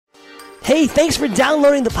Hey, thanks for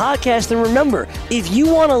downloading the podcast. And remember, if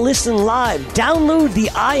you want to listen live, download the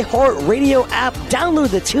iHeartRadio app,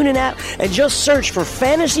 download the TuneIn app, and just search for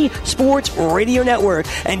Fantasy Sports Radio Network,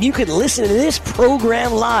 and you can listen to this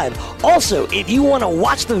program live. Also, if you want to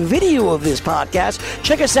watch the video of this podcast,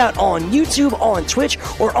 check us out on YouTube, on Twitch,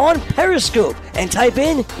 or on Periscope, and type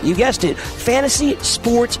in, you guessed it, Fantasy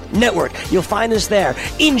Sports Network. You'll find us there.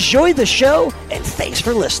 Enjoy the show, and thanks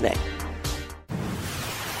for listening.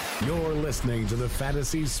 You're listening to the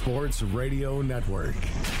Fantasy Sports Radio Network.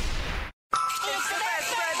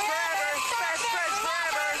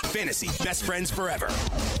 Fantasy Best Friends Forever.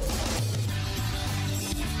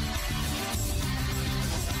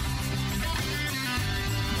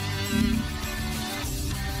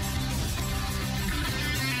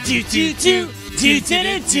 Do do do do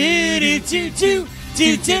do do do do do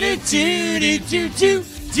do do do do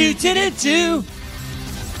do do do.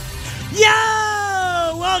 Yo!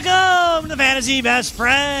 Welcome to Fantasy Best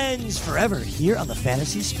Friends Forever here on the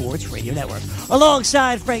Fantasy Sports Radio Network.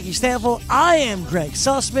 Alongside Frankie Stanfield, I am Greg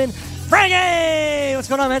Sussman. Frankie! What's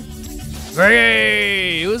going on, man?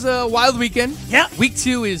 Hey, it was a wild weekend. Yeah. Week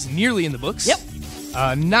 2 is nearly in the books. Yep.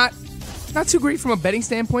 Not too great from a betting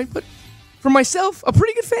standpoint, but for myself, a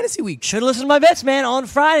pretty good fantasy week. Should have listened to my bets, man. On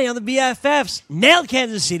Friday on the BFFs, nailed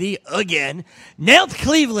Kansas City again, nailed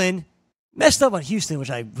Cleveland, messed up on Houston, which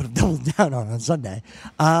I would have doubled down on Sunday.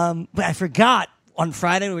 But I forgot on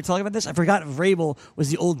Friday when we were talking about this, I forgot Vrabel was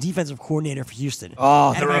the old defensive coordinator for Houston.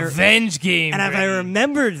 Oh, And the revenge game. And if I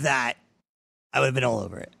remembered that, I would have been all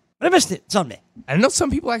over it. But I missed it Sunday. I know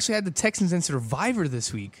some people actually had the Texans in Survivor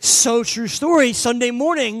this week. So true story. Sunday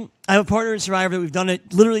morning, I have a partner in Survivor that we've done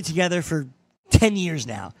it literally together for 10 years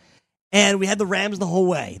now. And we had the Rams the whole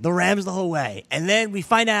way. And then we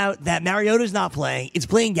find out that Mariota's not playing. It's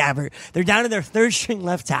Blaine Gabbert. They're down to their third string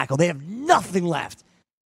left tackle. They have nothing left.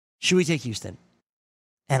 Should we take Houston?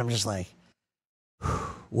 And I'm just like,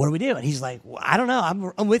 what do we do? And he's like, well, I don't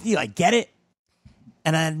know. I'm with you. I get it.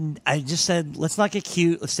 And then I just said, let's not get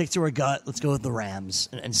cute. Let's stick to our gut. Let's go with the Rams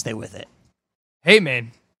and stay with it. Hey,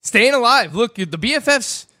 man, staying alive. Look, the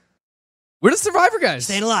BFFs, we're the Survivor guys.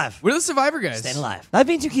 Staying alive. We're the Survivor guys. Staying alive. Not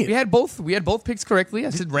being too cute. We had both picks correctly. I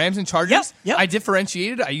said Rams and Chargers. Yep. I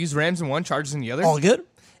differentiated. I used Rams in one, Chargers in the other. All good.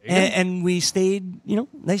 And we stayed,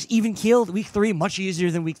 nice even keeled. Week 3, much easier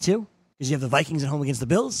than week 2 because you have the Vikings at home against the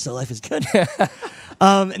Bills, so life is good.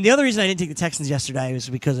 And the other reason I didn't take the Texans yesterday was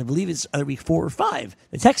because I believe it's either week 4 or 5.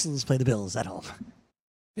 The Texans play the Bills at home.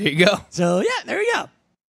 There you go. So, yeah, there you go.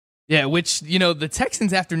 Yeah, which, the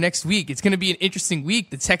Texans after next week, it's going to be an interesting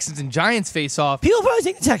week. The Texans and Giants face off. People probably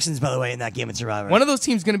take the Texans, by the way, in that game at Survivor. One of those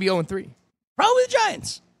teams is going to be 0-3. Probably the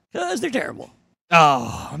Giants because they're terrible.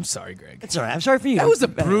 Oh, I'm sorry, Greg. It's all right. I'm sorry for you. That was a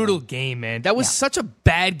brutal game, man. That was such a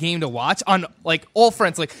bad game to watch on, all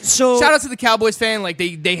fronts. Shout out to the Cowboys fan.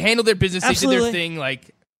 They handled their business. Absolutely. They did their thing.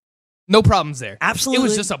 No problems there. Absolutely. It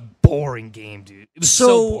was just a boring game, dude. It was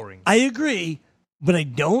so boring. I agree, but I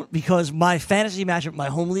don't because my fantasy matchup, my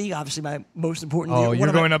home league, obviously my most important league. Oh,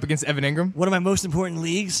 you're going up against Evan Ingram? One of my most important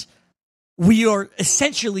leagues. We are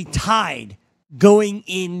essentially tied going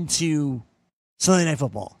into Sunday Night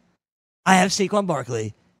Football. I have Saquon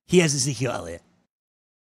Barkley. He has Ezekiel Elliott.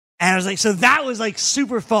 And I was like, so that was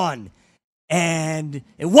super fun. And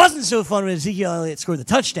it wasn't so fun when Ezekiel Elliott scored the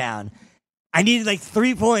touchdown. I needed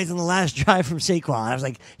 3 points on the last drive from Saquon. I was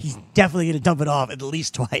like, he's definitely going to dump it off at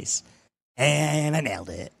least twice. And I nailed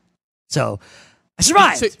it. So I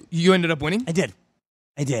survived. So you ended up winning? I did.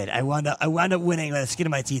 I wound up winning by the skin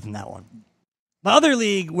of my teeth in that one. My other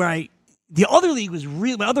league my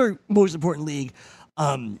other most important league,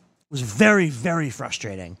 was very, very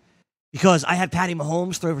frustrating because I had Patty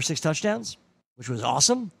Mahomes throw for 6 touchdowns, which was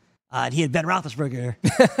awesome. And he had Ben Roethlisberger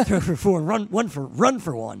throw for 4 and run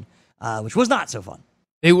for 1, which was not so fun.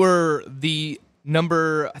 They were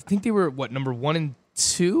number 1 and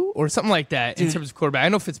 2 or something like that, dude, in terms of quarterback. I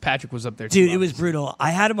know Fitzpatrick was up there too. Dude, it was brutal.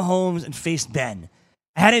 I had Mahomes and faced Ben.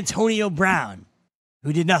 I had Antonio Brown,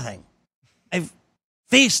 who did nothing. I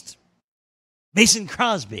faced Mason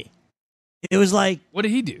Crosby. It was what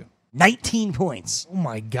did he do? 19 points. Oh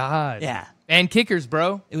my God. Yeah. And kickers,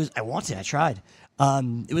 bro. I tried.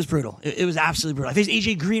 It was brutal. It was absolutely brutal. I faced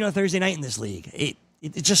AJ Green on Thursday night in this league. It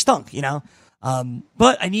just stunk,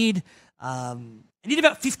 But I need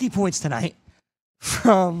about 50 points tonight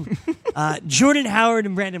from Jordan Howard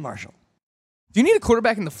and Brandon Marshall. Do you need a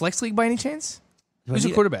quarterback in the flex league by any chance? Who's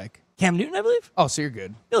your quarterback? Cam Newton, I believe. Oh, so you're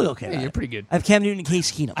good. You'll be okay. Yeah, you're pretty good. I have Cam Newton and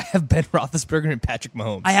Case Keenum. I have Ben Roethlisberger and Patrick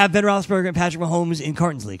Mahomes. I have Ben Roethlisberger and Patrick Mahomes in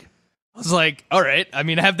Carton's league. I was like, all right. I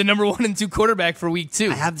mean, I have the number 1 and 2 quarterback for week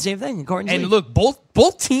 2. I have the same thing in Carton's league. And look,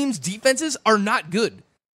 both teams' defenses are not good.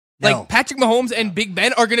 No. Like, Patrick Mahomes and Big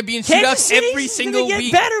Ben are going to be in shootouts every single get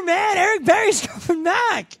week. Better, man. Eric Berry's coming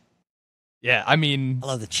back. Yeah, I mean, I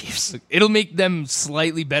love the Chiefs. it'll make them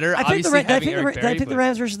slightly better. I picked Obviously, the having Eric Berry, the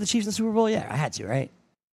Rams versus the Chiefs in the Super Bowl. Yeah, I had to, right?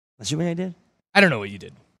 Assuming I did. I don't know what you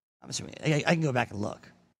did. I'm assuming I can go back and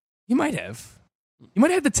look. You might have. You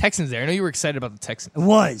might have had the Texans there. I know you were excited about the Texans. It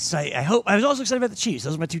was. I hope. I was also excited about the Chiefs.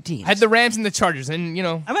 Those are my two teams. Had the Rams and the Chargers, and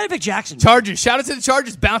I might have picked Jackson. Chargers. Shout out to the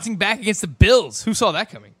Chargers bouncing back against the Bills. Who saw that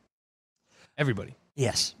coming? Everybody.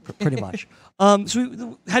 Yes, pretty much. How did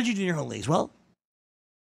you do in your home leagues? Well,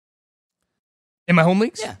 in my home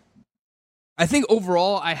leagues? Yeah. I think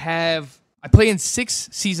overall I play in 6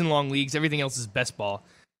 season-long leagues. Everything else is best ball.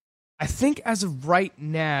 I think as of right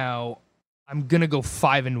now, I'm going to go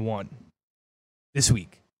 5-1 this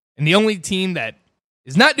week. And the only team that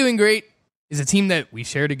is not doing great is a team that we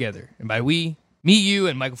share together. And by we, me, you,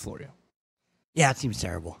 and Michael Florio. Yeah, it seems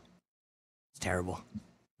terrible. It's terrible.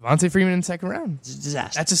 Devontae Freeman in the second round. It's a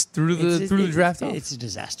disaster. That's just through the draft. It's a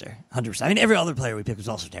disaster. 100%. I mean, every other player we picked was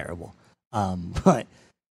also terrible. But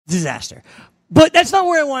disaster. But that's not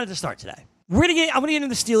where I wanted to start today. I'm gonna get into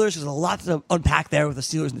the Steelers. There's a lot to unpack there with the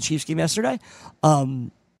Steelers and the Chiefs game yesterday.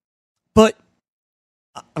 But I'm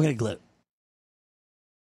gonna gloat.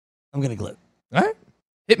 All right,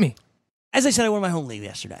 hit me. As I said, I won my home league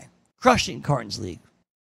yesterday. Crushed it in Carton's league.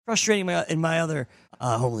 Frustrating in my other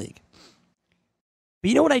home league. But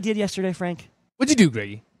you know what I did yesterday, Frank? What'd you do,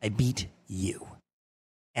 Greggy? I beat you.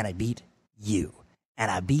 And I beat you. And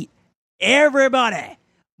I beat everybody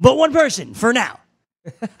but one person for now.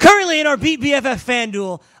 Currently in our Beat BFF fan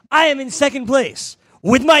duel, I am in second place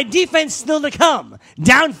with my defense still to come,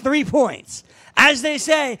 down 3 points. As they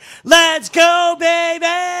say, let's go,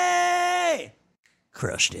 baby!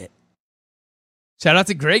 Crushed it. Shout out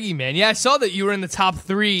to Greggy, man. Yeah, I saw that you were in the top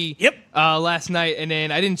 3 last night, and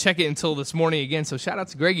then I didn't check it until this morning again, so shout out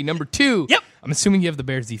to Greggy. Number 2, I'm assuming you have the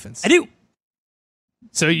Bears defense. I do.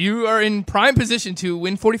 So you are in prime position to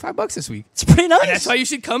win $45 this week. It's pretty nice. And that's why you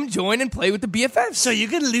should come join and play with the BFFs. So you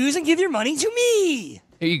can lose and give your money to me.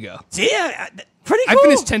 Here you go. See, pretty cool. I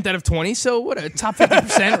finished 10th out of 20, so what, a top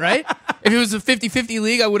 50%, right? If it was a 50-50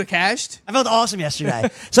 league, I would have cashed. I felt awesome yesterday.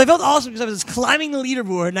 So I felt awesome because I was climbing the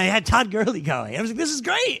leaderboard and I had Todd Gurley going. I was like, this is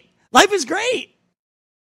great. Life is great.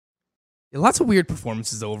 Yeah, lots of weird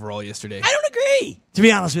performances overall yesterday. I don't agree, to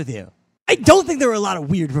be honest with you. I don't think there were a lot of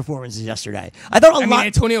weird performances yesterday. I thought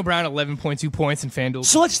Antonio Brown 11.2 points in FanDuel.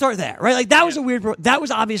 So let's start there, right? Like that was that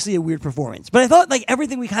was obviously a weird performance. But I thought like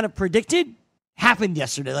everything we kind of predicted happened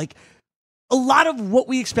yesterday. Like a lot of what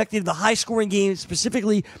we expected, the high scoring games,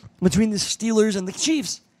 specifically between the Steelers and the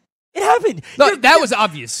Chiefs, it happened. No, that was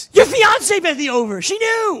obvious. Your fiance bet the over. She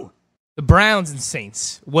knew. The Browns and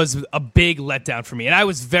Saints was a big letdown for me, and I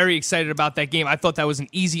was very excited about that game. I thought that was an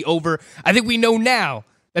easy over. I think we know now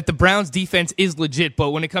that the Browns defense is legit,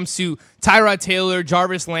 but when it comes to Tyrod Taylor,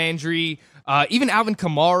 Jarvis Landry, even Alvin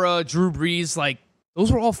Kamara, Drew Brees, like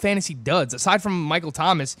those were all fantasy duds. Aside from Michael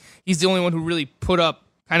Thomas, he's the only one who really put up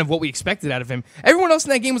kind of what we expected out of him. Everyone else in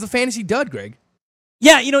that game was a fantasy dud, Greg.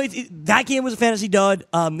 Yeah, that game was a fantasy dud.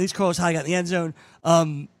 At least Carlos Hyde got in the end zone.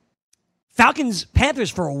 Falcons-Panthers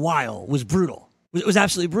for a while was brutal. It was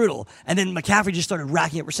absolutely brutal. And then McCaffrey just started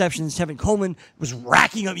racking up receptions. Tevin Coleman was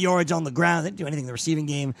racking up yards on the ground. They didn't do anything in the receiving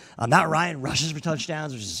game. Matt Ryan rushes for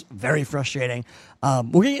touchdowns, which is very frustrating. We're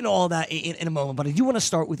going to get into all that in a moment, but I do want to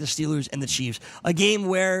start with the Steelers and the Chiefs, a game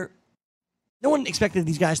where no one expected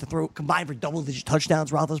these guys to combine for double-digit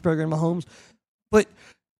touchdowns, Roethlisberger and Mahomes, but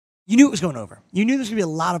you knew it was going over. You knew there was going to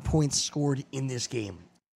be a lot of points scored in this game.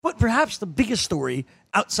 But perhaps the biggest story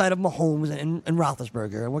outside of Mahomes and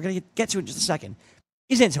Roethlisberger, and we're going to get to it in just a second,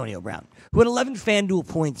 is Antonio Brown, who had 11 FanDuel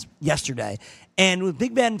points yesterday. And with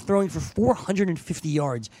Big Ben throwing for 450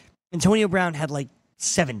 yards, Antonio Brown had like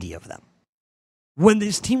 70 of them. When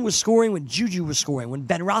this team was scoring, when Juju was scoring, when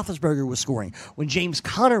Ben Roethlisberger was scoring, when James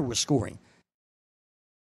Conner was scoring,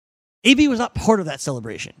 AB was not part of that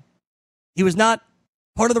celebration. He was not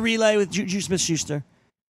part of the relay with Juju Smith-Schuster.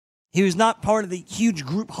 He was not part of the huge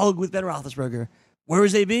group hug with Ben Roethlisberger. Where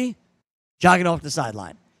was AB? Jogging off the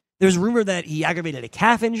sideline. There's a rumor that he aggravated a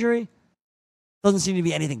calf injury. Doesn't seem to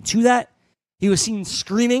be anything to that. He was seen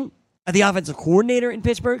screaming at the offensive coordinator in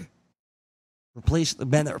Pittsburgh. The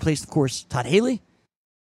man that replaced, of course, Todd Haley.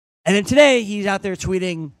 And then today, he's out there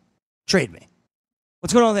tweeting, trade me.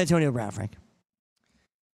 What's going on with Antonio Brown, Frank?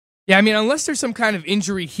 Yeah, I mean, unless there's some kind of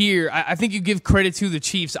injury here, I think you give credit to the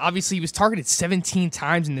Chiefs. Obviously, he was targeted 17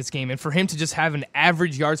 times in this game, and for him to just have an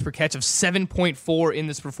average yards per catch of 7.4 in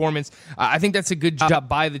this performance, I think that's a good job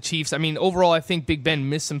by the Chiefs. I mean, overall, I think Big Ben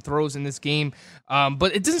missed some throws in this game,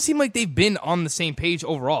 but it doesn't seem like they've been on the same page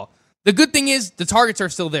overall. The good thing is the targets are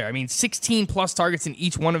still there. I mean, 16-plus targets in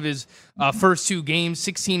each one of his first 2 games,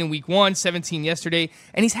 16 in week 1, 17 yesterday,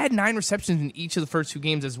 and he's had 9 receptions in each of the first 2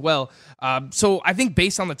 games as well. So I think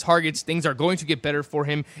based on the targets, things are going to get better for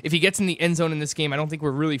him. If he gets in the end zone in this game, I don't think we're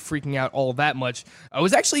really freaking out all that much. It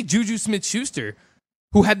was actually Juju Smith-Schuster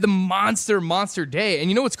who had the monster day. And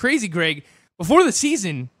you know what's crazy, Greg? Before the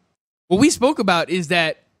season, what we spoke about is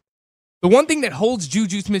that the one thing that holds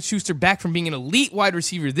Juju Smith-Schuster back from being an elite wide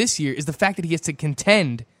receiver this year is the fact that he has to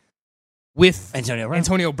contend with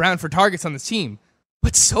Antonio Brown for targets on the team.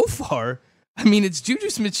 But so far, I mean, it's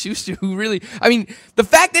Juju Smith-Schuster who really... I mean, the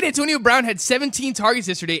fact that Antonio Brown had 17 targets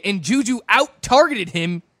yesterday and Juju out-targeted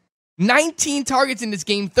him, 19 targets in this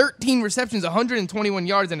game, 13 receptions, 121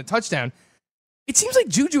 yards, and a touchdown. It seems like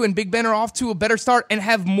Juju and Big Ben are off to a better start and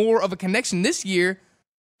have more of a connection this year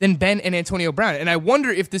than Ben and Antonio Brown. And I wonder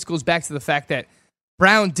if this goes back to the fact that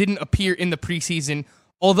Brown didn't appear in the preseason.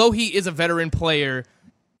 Although he is a veteran player,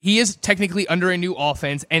 he is technically under a new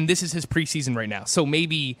offense, and this is his preseason right now. So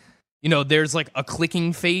maybe, there's like a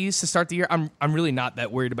clicking phase to start the year. I'm really not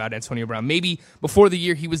that worried about Antonio Brown. Maybe before the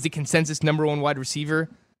year he was the consensus number 1 wide receiver.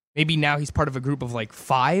 Maybe now he's part of a group of like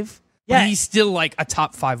 5. Yeah, he's still like a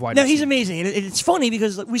top 5 wide receiver. No, he's amazing. And it's funny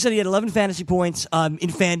because we said he had 11 fantasy points in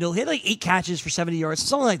FanDuel. He had like 8 catches for 70 yards,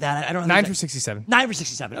 something like that. I don't know. 9 for 67. 9 for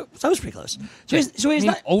 67. Oh, so that was pretty close. So he's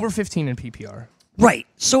not over 15 in PPR. Right.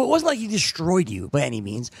 So it wasn't like he destroyed you by any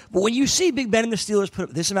means. But when you see Big Ben and the Steelers put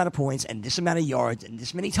up this amount of points and this amount of yards and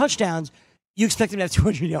this many touchdowns, you expect him to have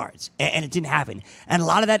 200 yards. And it didn't happen. And a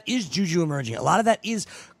lot of that is Juju emerging. A lot of that is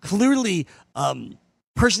clearly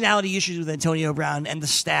personality issues with Antonio Brown and the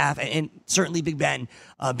staff, and certainly Big Ben.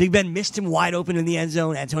 Big Ben missed him wide open in the end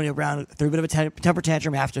zone. Antonio Brown threw a bit of a temper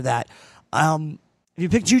tantrum after that. If you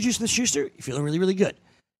pick Juju Smith-Schuster, you're feeling really, really good.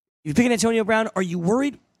 If you pick an Antonio Brown, are you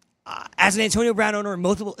worried? As an Antonio Brown owner in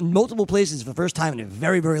multiple places for the first time in a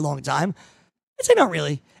very, very long time, I'd say not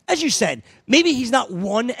really. As you said, maybe he's not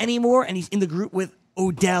 1 anymore, and he's in the group with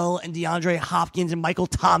Odell and DeAndre Hopkins and Michael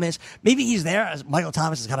Thomas. Maybe he's there, as Michael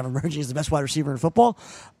Thomas is kind of emerging as the best wide receiver in football.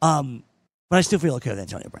 But I still feel okay with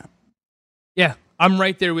Antonio Brown. Yeah, I'm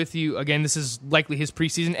right there with you. Again, this is likely his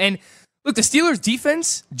preseason. And look, the Steelers'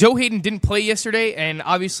 defense, Joe Hayden didn't play yesterday, and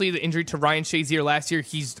obviously the injury to Ryan Shazier last year,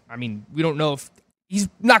 we don't know if he's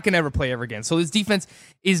not going to ever play ever again. So his defense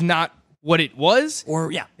is not what it was.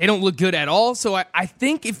 They don't look good at all. So I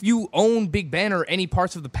think if you own Big Ben or any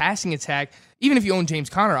parts of the passing attack, even if you own James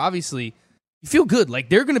Conner, obviously, you feel good. Like,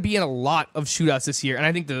 they're going to be in a lot of shootouts this year, and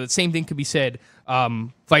I think the same thing could be said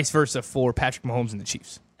vice versa for Patrick Mahomes and the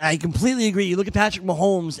Chiefs. I completely agree. You look at Patrick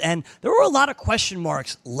Mahomes, and there were a lot of question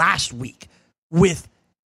marks last week with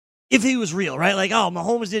if he was real, right? Like,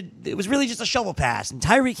 Mahomes it was really just a shovel pass, and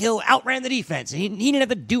Tyreek Hill outran the defense, and he didn't have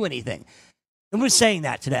to do anything. And we're saying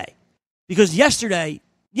that today. Because yesterday,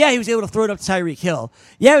 he was able to throw it up to Tyreek Hill.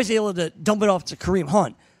 He was able to dump it off to Kareem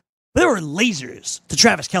Hunt. But there were lasers to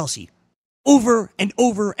Travis Kelce over and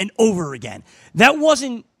over and over again. That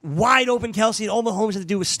wasn't wide open Kelce, and all Mahomes had to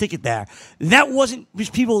do was stick it there. That wasn't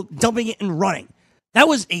just people dumping it and running. That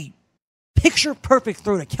was a picture-perfect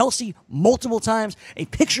throw to Kelce multiple times, a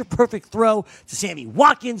picture-perfect throw to Sammy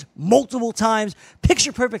Watkins multiple times,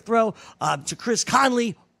 picture-perfect throw to Chris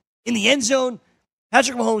Conley in the end zone.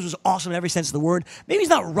 Patrick Mahomes was awesome in every sense of the word. Maybe he's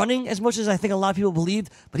not running as much as I think a lot of people believed,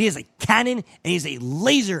 but he has a cannon, and he has a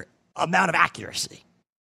laser amount of accuracy.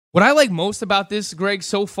 What I like most about this, Greg,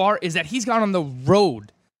 so far is that he's gone on the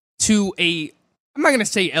road to I'm not going to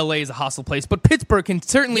say LA is a hostile place, but Pittsburgh can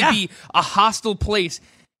certainly be a hostile place.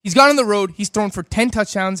 He's gone on the road. He's thrown for 10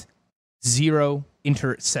 touchdowns, 0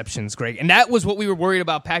 interceptions, Greg. And that was what we were worried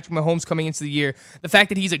about Patrick Mahomes coming into the year. The fact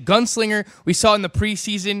that he's a gunslinger. We saw in the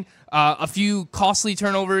preseason a few costly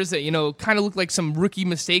turnovers that, kind of looked like some rookie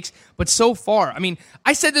mistakes. But so far,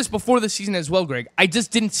 I said this before the season as well, Greg. I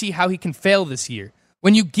just didn't see how he can fail this year.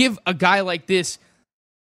 When you give a guy like this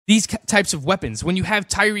these types of weapons, when you have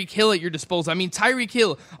Tyreek Hill at your disposal. Tyreek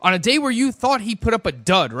Hill, on a day where you thought he put up a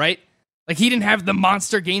dud, right? Like, he didn't have the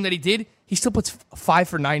monster game that he did. He still puts 5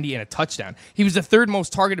 for 90 and a touchdown. He was the 3rd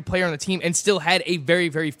most targeted player on the team and still had a very,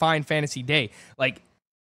 very fine fantasy day. Like,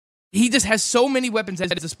 he just has so many weapons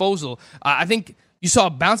at his disposal. I think you saw a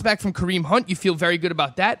bounce back from Kareem Hunt. You feel very good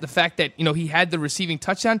about that. The fact that, he had the receiving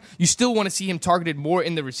touchdown. You still want to see him targeted more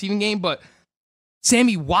in the receiving game, but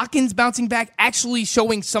Sammy Watkins bouncing back, actually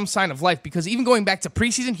showing some sign of life, because even going back to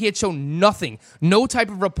preseason, he had shown nothing, no type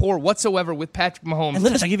of rapport whatsoever with Patrick Mahomes. And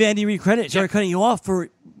listen, I give Andy Reid credit. Sorry cutting you off for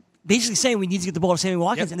basically saying we need to get the ball to Sammy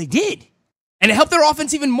Watkins, and they did. And it helped their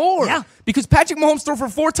offense even more. Yeah. Because Patrick Mahomes threw for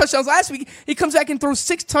 4 touchdowns last week. He comes back and throws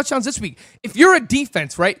 6 touchdowns this week. If you're a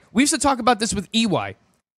defense, right? We used to talk about this with EY.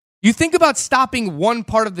 You think about stopping one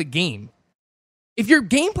part of the game. If your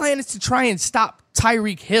game plan is to try and stop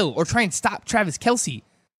Tyreek Hill or try and stop Travis Kelce,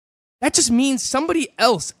 that just means somebody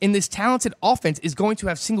else in this talented offense is going to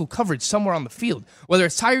have single coverage somewhere on the field. Whether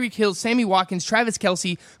it's Tyreek Hill, Sammy Watkins, Travis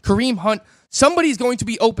Kelce, Kareem Hunt, somebody's going to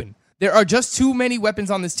be open. There are just too many weapons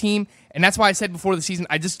on this team, and that's why I said before the season,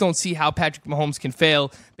 I just don't see how Patrick Mahomes can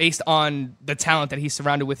fail based on the talent that he's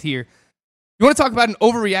surrounded with here. You want to talk about an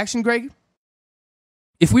overreaction, Greg?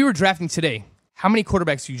 If we were drafting today, how many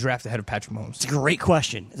quarterbacks do you draft ahead of Patrick Mahomes? It's a great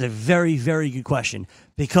question. It's a very, very good question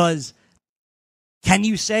because can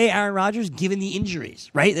you say Aaron Rodgers, given the injuries,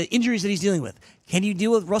 right? The injuries that he's dealing with, can you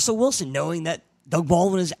deal with Russell Wilson knowing that Doug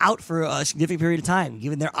Baldwin is out for a significant period of time,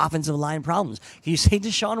 given their offensive line problems? Can you say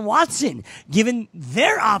Deshaun Watson, given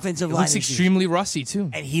their offensive line looks issues? extremely rusty,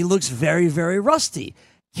 too. And he looks very, very rusty.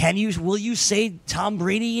 Will you say Tom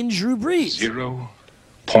Brady and Drew Brees? 0.0.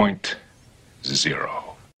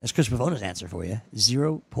 That's Chris Pavona's answer for you.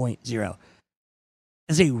 0.0.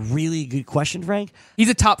 That's a really good question, Frank. He's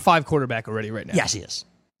a top 5 quarterback already right now. Yes, he is.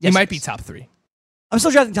 He Yes, might he be is. top 3. I'm still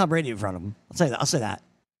drafting Tom Brady in front of him. I'll say that.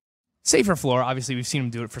 Safer floor. Obviously, we've seen him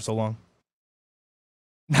do it for so long.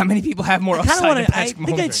 Not many people have more I kind of upside want than to. I Patrick Mahomes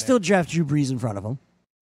think I'd right still draft Drew Brees in front of him.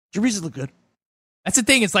 Drew Brees look good. now. That's the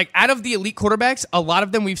thing. It's like out of the elite quarterbacks, a lot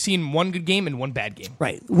of them we've seen one good game and one bad game.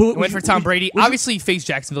 Right. We went for Tom Brady. Obviously, he faced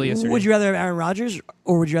Jacksonville yesterday. Would you rather have Aaron Rodgers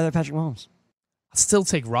or would you rather have Patrick Mahomes? I'll still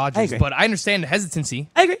take I Rodgers, agree. but I understand the hesitancy,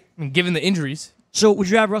 I agree. given the injuries. So would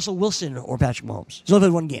you have Russell Wilson or Patrick Mahomes? He's only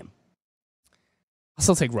played one game. I'll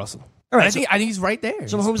still take Russell. All right. I think he's right there.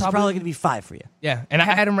 So He's Mahomes is probably going to be 5 for you. Yeah, and I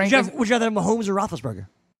had him ranked Would you rather have Mahomes or Roethlisberger?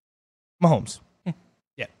 Mahomes.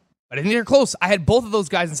 Yeah, but I think they're close. I had both of those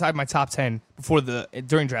guys inside my top 10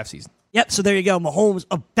 during draft season. Yep. So there you go. Mahomes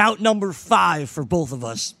about number 5 for both of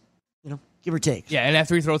us. Give or take. Yeah, and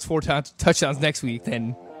after he throws 4 touchdowns next week,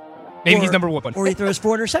 then maybe he's number 1. Or he throws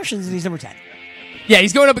 4 interceptions and he's number 10. Yeah,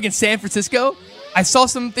 he's going up against San Francisco. I saw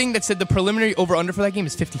something that said the preliminary over-under for that game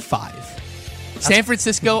is 55. San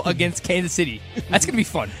Francisco against Kansas City. That's going to be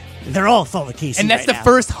fun. They're all full of KC And that's right the now.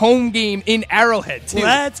 first home game in Arrowhead, too.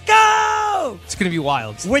 Let's go! It's going to be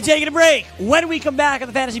wild. We're taking a break. When we come back on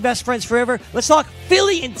the Fantasy Best Friends Forever, let's talk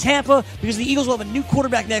Philly and Tampa because the Eagles will have a new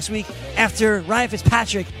quarterback next week after Ryan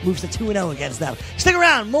Fitzpatrick moves to 2-0 against them. Stick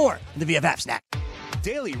around. More in the VFF Snack.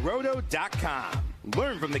 DailyRoto.com.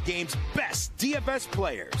 Learn from the game's best DFS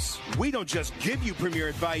players. We don't just give you premier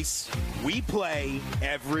advice, we play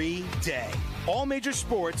every day. All major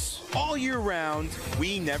sports, all year round,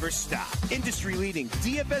 we never stop. Industry-leading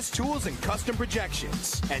DFS tools and custom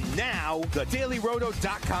projections. And now, the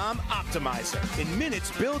DailyRoto.com Optimizer. In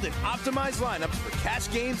minutes, build and optimize lineups for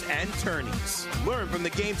cash games and tourneys. Learn from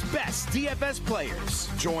the game's best DFS players.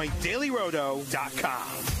 Join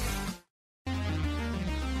DailyRoto.com.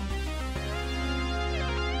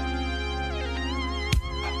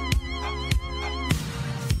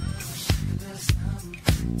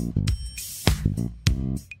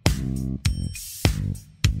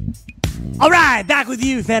 All right, back with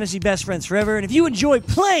you, Fantasy Best Friends Forever. And if you enjoy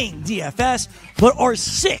playing DFS but are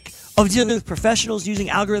sick of dealing with professionals using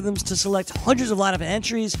algorithms to select hundreds of lineup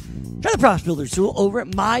entries, try the Props Builder tool over at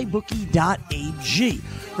mybookie.ag.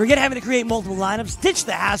 Forget having to create multiple lineups, ditch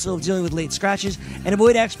the hassle of dealing with late scratches, and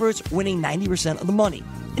avoid experts winning 90% of the money.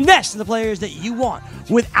 Invest in the players that you want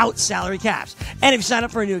without salary caps. And if you sign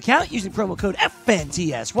up for a new account using promo code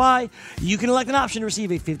FNTSY, you can elect an option to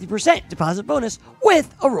receive a 50% deposit bonus with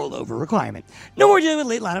a rollover requirement. No more dealing with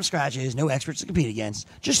late lineup scratches, no experts to compete against,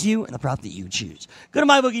 just you and the prop that you choose. Go to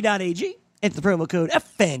mybookie.ag, enter the promo code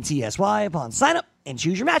FNTSY upon sign up, and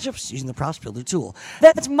choose your matchups using the Props Builder tool.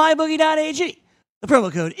 That's mybookie.ag. The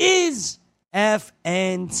promo code is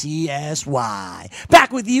FNTSY.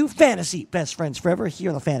 Back with you, Fantasy Best Friends Forever,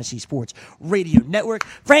 here on the Fantasy Sports Radio Network.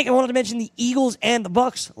 Frank, I wanted to mention the Eagles and the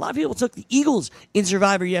Bucks. A lot of people took the Eagles in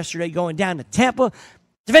Survivor yesterday, going down to Tampa.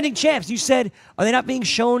 Defending champs, you said, are they not being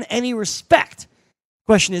shown any respect?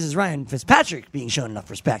 Question is Ryan Fitzpatrick being shown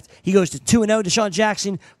enough respect? He goes to 2-0. Deshaun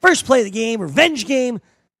Jackson, first play of the game, revenge game.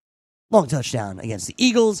 Long touchdown against the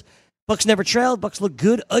Eagles. Bucks never trailed. Bucks look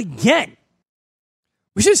good again.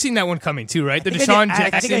 We should have seen that one coming, too, right? The Deshaun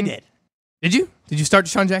Jackson. I think I did. Did you? Did you start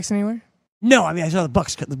Deshaun Jackson anywhere? No, I mean, I saw the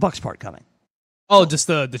Bucks part coming. Oh, just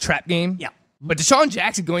the trap game? Yeah. But Deshaun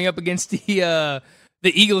Jackson going up against the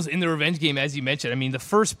Eagles in the revenge game, as you mentioned. I mean, the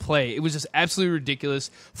first play, it was just absolutely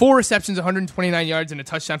ridiculous. 4 receptions, 129 yards, and a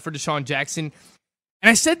touchdown for Deshaun Jackson. And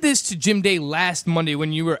I said this to Jim Day last Monday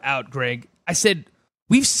when you were out, Greg. I said,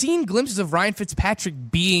 we've seen glimpses of Ryan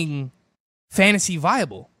Fitzpatrick being fantasy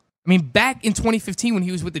viable. I mean, back in 2015 when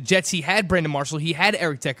he was with the Jets, he had Brandon Marshall, he had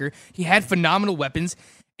Eric Decker, he had phenomenal weapons,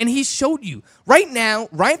 And he showed you. Right now,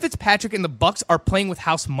 Ryan Fitzpatrick and the Bucs are playing with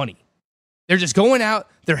house money. They're just going out.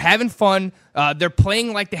 They're having fun. They're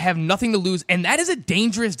playing like they have nothing to lose. And that is a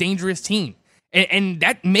dangerous, dangerous team. And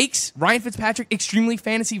that makes Ryan Fitzpatrick extremely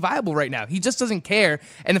fantasy viable right now. He just doesn't care.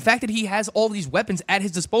 And the fact that he has all these weapons at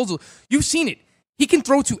his disposal, you've seen it. He can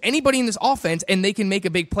throw to anybody in this offense, and they can make a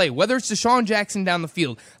big play, whether it's Deshaun Jackson down the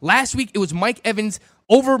field. Last week, it was Mike Evans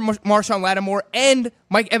over Marshawn Lattimore, and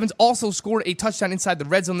Mike Evans also scored a touchdown inside the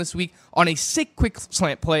red zone this week on a sick quick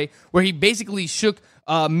slant play where he basically shook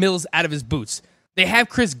Mills out of his boots. They have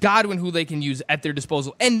Chris Godwin, who they can use at their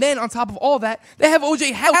disposal. And then on top of all that, they have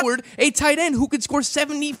O.J. Howard, a tight end who could score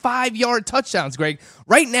 75-yard touchdowns, Greg.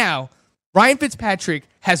 Right now, Ryan Fitzpatrick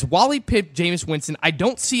has Wally Pipp, Jameis Winston. I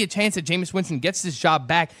don't see a chance that Jameis Winston gets this job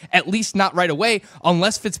back, at least not right away,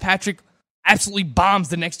 unless Fitzpatrick absolutely bombs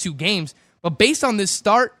the next 2 games. But based on this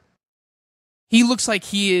start, he looks like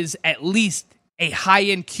he is at least a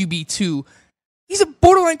high-end QB2. He's a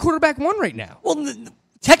borderline quarterback 1 right now. Well,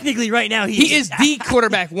 technically, right now, he is the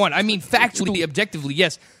quarterback 1. I mean, factually, objectively,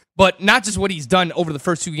 yes. But not just what he's done over the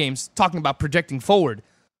first 2 games, talking about projecting forward.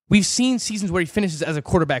 We've seen seasons where he finishes as a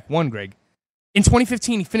quarterback 1, Greg. In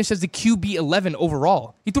 2015, he finished as the QB 11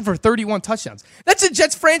 overall. He threw for 31 touchdowns. That's a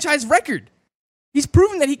Jets franchise record. He's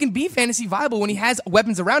proven that he can be fantasy viable when he has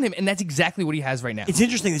weapons around him, and that's exactly what he has right now. It's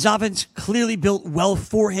interesting. This offense clearly built well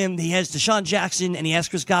for him. He has Deshaun Jackson, and he has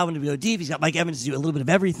Chris Godwin to go deep. He's got Mike Evans to do a little bit of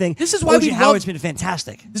everything. This is why O.J. Howard's been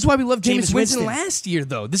fantastic. This is why we love Jameis Winston last year,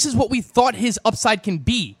 though. This is what we thought his upside can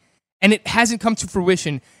be, and it hasn't come to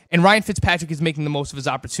fruition, and Ryan Fitzpatrick is making the most of his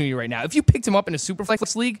opportunity right now. If you picked him up in a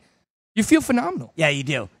Superflex league, you feel phenomenal. Yeah, you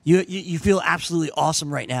do. You feel absolutely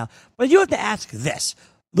awesome right now. But you have to ask this.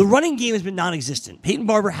 The running game has been non-existent. Peyton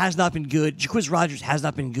Barber has not been good. Jacquizz Rodgers has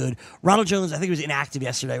not been good. Ronald Jones, I think, was inactive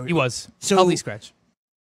yesterday. He was. So, healthy scratch.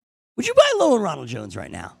 Would you buy low on Ronald Jones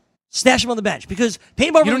right now? Stash him on the bench because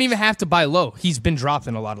Peyton Barber... You don't even have to buy low. He's been dropped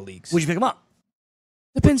in a lot of leagues. Would you pick him up?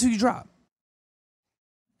 Depends who you drop.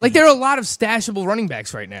 Like, there are a lot of stashable running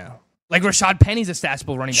backs right now. Like, Rashad Penny's a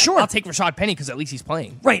stashable running back. Sure. I'll take Rashad Penny because at least he's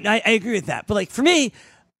playing. Right, I agree with that. But, like, for me...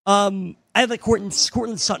 I had like Cortland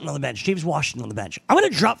Sutton on the bench, James Washington on the bench. I'm going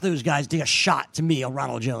to drop those guys to take a shot to me on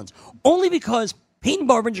Ronald Jones. Only because Peyton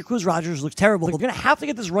Barber and Jacquizz Rodgers look terrible. They're going to have to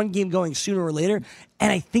get this run game going sooner or later,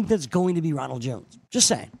 and I think that's going to be Ronald Jones. Just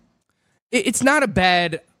saying. It's not a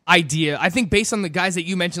bad idea. I think based on the guys that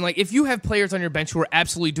you mentioned, like if you have players on your bench who are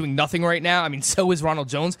absolutely doing nothing right now, I mean, so is Ronald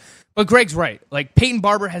Jones. But Greg's right. Like Peyton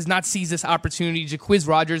Barber has not seized this opportunity. Jacquizz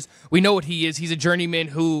Rodgers, we know what he is. He's a journeyman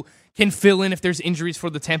who can fill in if there's injuries for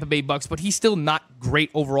the Tampa Bay Bucks, but he's still not great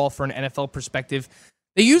overall for an NFL perspective.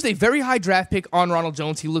 They used a very high draft pick on Ronald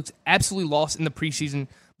Jones. He looked absolutely lost in the preseason,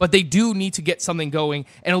 but they do need to get something going,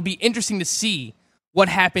 and it'll be interesting to see what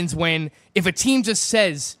happens if a team just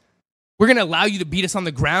says, we're going to allow you to beat us on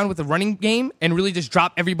the ground with a running game and really just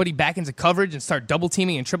drop everybody back into coverage and start double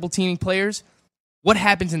teaming and triple teaming players. What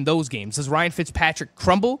happens in those games? Does Ryan Fitzpatrick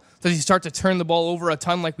crumble? Does he start to turn the ball over a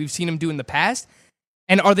ton like we've seen him do in the past?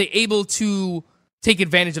 And are they able to take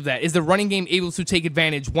advantage of that? Is the running game able to take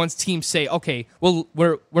advantage once teams say, okay, well,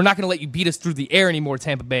 we're not going to let you beat us through the air anymore,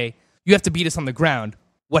 Tampa Bay. You have to beat us on the ground.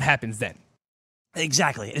 What happens then?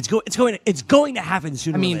 Exactly. It's going to happen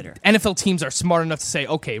sooner or later. NFL teams are smart enough to say,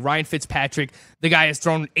 okay, Ryan Fitzpatrick, the guy has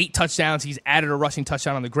thrown 8 touchdowns. He's added a rushing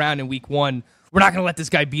touchdown on the ground in week 1. We're not going to let this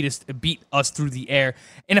guy beat us through the air.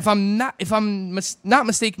 And if I'm not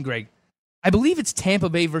mistaken, Greg, I believe it's Tampa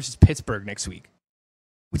Bay versus Pittsburgh next week,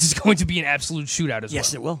 which is going to be an absolute shootout as well.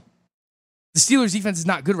 Yes, it will. The Steelers' defense is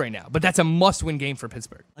not good right now, but that's a must-win game for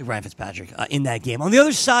Pittsburgh. Like Ryan Fitzpatrick in that game. On the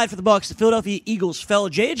other side for the Bucs, the Philadelphia Eagles fell.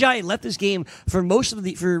 Jay Ajayi left this game for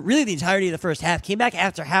really the entirety of the first half. Came back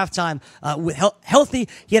after halftime with healthy.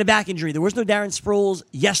 He had a back injury. There was no Darren Sproles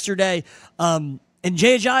yesterday. And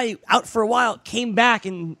Jay Ajayi, out for a while, came back,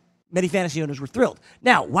 and many fantasy owners were thrilled.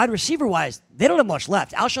 Now, wide receiver-wise, they don't have much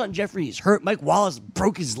left. Alshon Jeffrey is hurt. Mike Wallace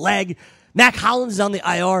broke his leg. Mac Hollins is on the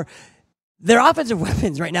IR. Their offensive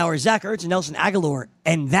weapons right now are Zach Ertz and Nelson Aguilar,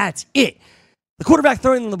 and that's it. The quarterback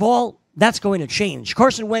throwing them the ball, that's going to change.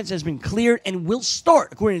 Carson Wentz has been cleared and will start,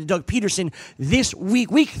 according to Doug Peterson, this week,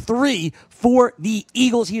 week 3 for the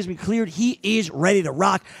Eagles. He has been cleared. He is ready to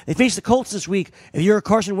rock. They face the Colts this week. If you're a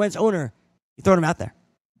Carson Wentz owner, you throw him out there.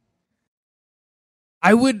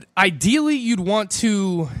 Ideally, you'd want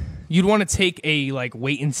to take a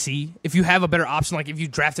wait and see. If you have a better option, like if you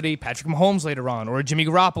drafted a Patrick Mahomes later on or a Jimmy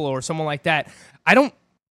Garoppolo or someone like that, I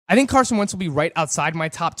think Carson Wentz will be right outside my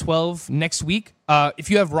top 12 next week. If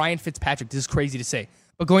you have Ryan Fitzpatrick, this is crazy to say,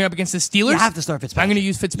 But going up against the Steelers, You have to start Fitzpatrick. I'm going to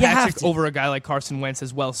use You have Fitzpatrick to. over a guy like Carson Wentz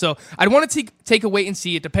as well. So I'd want to take a wait and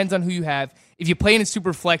see. It depends on who you have. If you play in a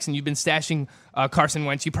super flex and you've been stashing Carson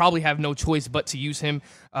Wentz, you probably have no choice but to use him.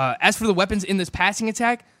 As for the weapons in this passing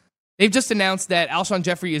attack, they've just announced that Alshon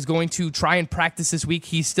Jeffrey is going to try and practice this week.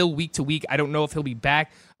 He's still week to week. I don't know if he'll be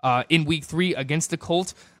back in week 3 against the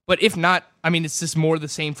Colts. But if not, I mean, it's just more the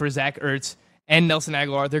same for Zach Ertz and Nelson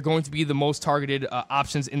Aguilar. They're going to be the most targeted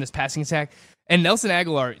options in this passing attack. And Nelson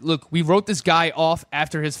Aguilar, look, we wrote this guy off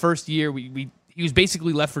after his first year. He was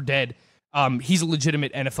basically left for dead. He's a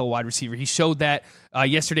legitimate NFL wide receiver. He showed that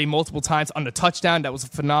yesterday multiple times on the touchdown. That was a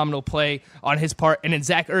phenomenal play on his part. And then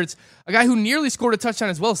Zach Ertz, a guy who nearly scored a touchdown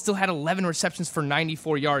as well, still had 11 receptions for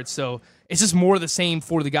 94 yards. So it's just more of the same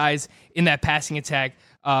for the guys in that passing attack.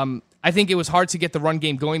 I think it was hard to get the run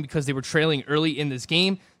game going because they were trailing early in this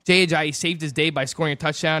game. Jay Ajayi saved his day by scoring a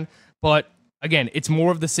touchdown, but again, it's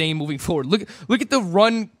more of the same moving forward. Look at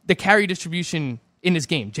the carry distribution in this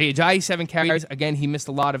game. Jay Ajayi, 7 carries. Again, he missed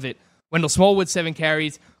a lot of it. Wendell Smallwood, 7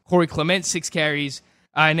 carries. Corey Clement, 6 carries.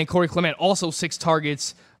 And then Corey Clement also 6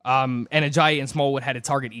 targets. And Ajayi and Smallwood had a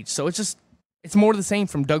target each. So it's more of the same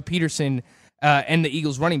from Doug Peterson and the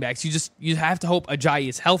Eagles running backs. You have to hope Ajayi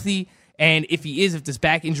is healthy. And if he is, if this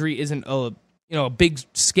back injury isn't a big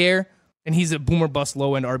scare, then he's a boomer bust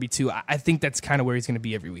low end RB2. I think that's kind of where he's going to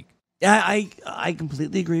be every week. Yeah, I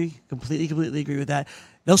completely agree. Completely agree with that.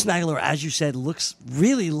 Nelson Aguilar, as you said, looks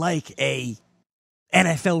really like a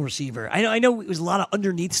NFL receiver. I know it was a lot of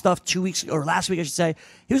underneath stuff 2 weeks or last week, I should say.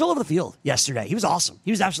 He was all over the field yesterday. He was awesome.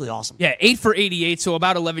 He was absolutely awesome. Yeah, 8 for 88, so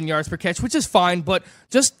about 11 yards per catch, which is fine, but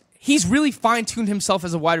he's really fine-tuned himself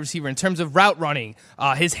as a wide receiver in terms of route running,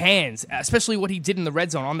 his hands, especially what he did in the red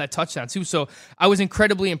zone on that touchdown, too. So I was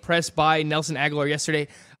incredibly impressed by Nelson Aguilar yesterday.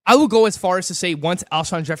 I will go as far as to say once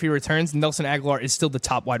Alshon Jeffrey returns, Nelson Aguilar is still the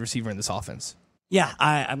top wide receiver in this offense. Yeah,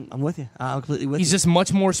 I'm with you. I'm completely with you. He's just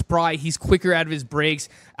much more spry. He's quicker out of his breaks.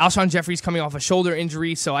 Alshon Jeffrey's coming off a shoulder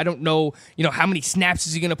injury, so I don't know, how many snaps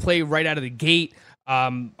is he going to play right out of the gate?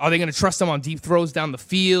 Are they going to trust him on deep throws down the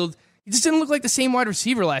field? He just didn't look like the same wide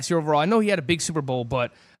receiver last year overall. I know he had a big Super Bowl,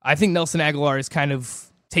 but I think Nelson Aguilar is kind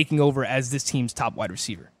of taking over as this team's top wide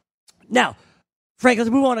receiver. Now, Frank, let's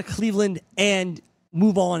move on to Cleveland and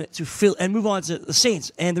move on to Phil and move on to the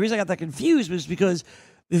Saints. And the reason I got that confused was because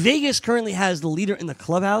Vegas currently has the leader in the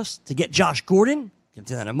clubhouse to get Josh Gordon. Get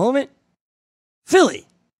to that in a moment. Philly.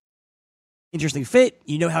 Interesting fit.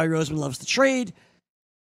 You know Howie Roseman loves to trade.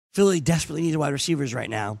 Philly desperately needs wide receivers right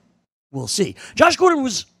now. We'll see. Josh Gordon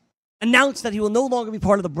was announced that he will no longer be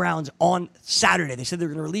part of the Browns on Saturday. They said they're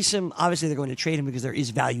going to release him. Obviously, they're going to trade him because there is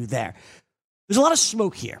value there. There's a lot of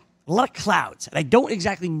smoke here. A lot of clouds. And I don't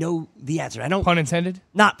exactly know the answer. Pun intended?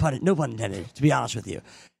 No pun intended, to be honest with you.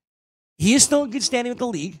 He is still in good standing with the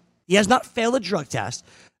league. He has not failed a drug test.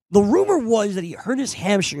 The rumor was that he hurt his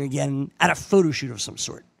hamstring again at a photo shoot of some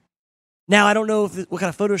sort. Now, I don't know what kind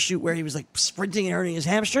of photo shoot where he was like sprinting and hurting his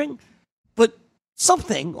hamstring, but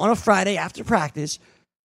something on a Friday after practice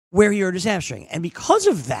where he hurt his hamstring. And because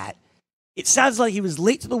of that, it sounds like he was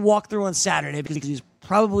late to the walkthrough on Saturday because he was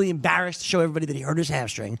probably embarrassed to show everybody that he hurt his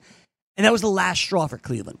hamstring. And that was the last straw for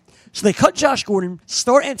Cleveland. So they cut Josh Gordon,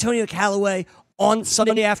 start Antonio Callaway on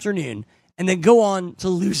Sunday afternoon, and then go on to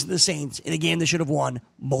lose to the Saints in a game they should have won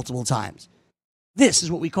multiple times. This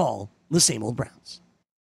is what we call the same old Browns.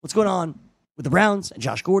 What's going on with the Browns and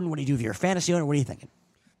Josh Gordon? What do you do if you're a fantasy owner? What are you thinking?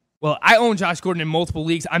 Well, I own Josh Gordon in multiple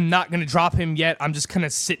leagues. I'm not going to drop him yet. I'm just going to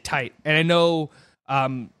sit tight. And I know,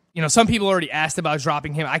 some people already asked about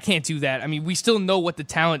dropping him. I can't do that. I mean, we still know what the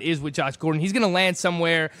talent is with Josh Gordon. He's going to land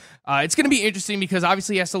somewhere. It's going to be interesting because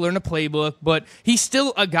obviously he has to learn a playbook, but he's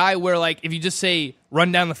still a guy where, like, if you just say,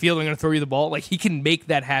 run down the field, I'm going to throw you the ball, like, he can make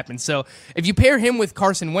that happen. So if you pair him with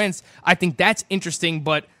Carson Wentz, I think that's interesting,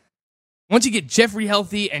 but once you get Jeffrey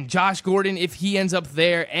healthy and Josh Gordon, if he ends up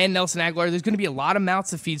there, and Nelson Aguilar, there's going to be a lot of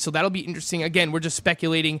mouths to feed, so that'll be interesting. Again, we're just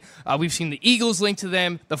speculating. We've seen the Eagles linked to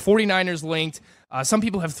them, the 49ers linked. Some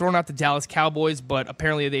people have thrown out the Dallas Cowboys, but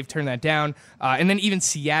apparently they've turned that down. And then even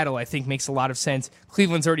Seattle, I think, makes a lot of sense.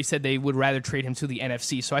 Cleveland's already said they would rather trade him to the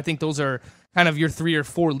NFC, so I think those are kind of your 3 or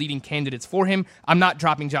 4 leading candidates for him. I'm not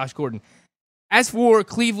dropping Josh Gordon. As for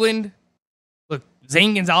Cleveland, look,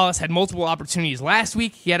 Zane Gonzalez had multiple opportunities last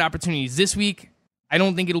week. He had opportunities this week. I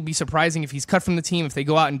don't think it'll be surprising if he's cut from the team, if they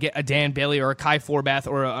go out and get a Dan Bailey or a Kai Forbath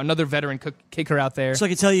or another veteran kicker out there. So I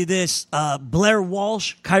can tell you this, Blair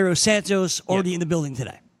Walsh, Cairo Santos, already in the building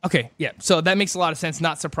today. Okay, yeah. So that makes a lot of sense.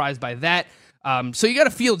 Not surprised by that. So you got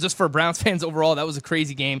to feel, just for Browns fans overall, that was a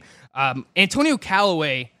crazy game. Antonio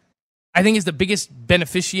Callaway, I think is the biggest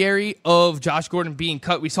beneficiary of Josh Gordon being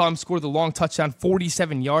cut. We saw him score the long touchdown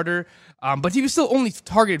 47-yarder, but he was still only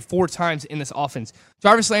targeted 4 times in this offense.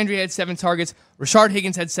 Jarvis Landry had 7 targets, Rashard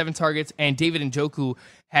Higgins had 7 targets, and David Njoku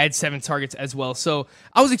had 7 targets as well. So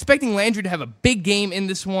I was expecting Landry to have a big game in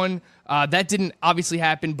this one. That didn't obviously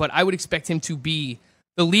happen, but I would expect him to be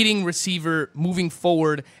the leading receiver moving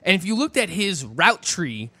forward. And if you looked at his route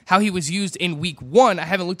tree, how he was used in week 1, I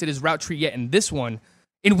haven't looked at his route tree yet in this one.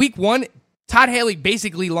 In week 1, Todd Haley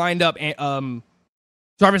basically lined up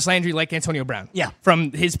Jarvis Landry like Antonio Brown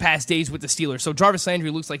from his past days with the Steelers. So Jarvis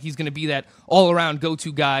Landry looks like he's going to be that all-around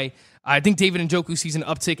go-to guy. I think David Njoku sees an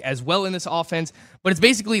uptick as well in this offense, but it's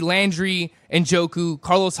basically Landry, Njoku,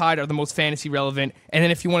 Carlos Hyde are the most fantasy relevant. And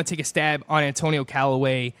then if you want to take a stab on Antonio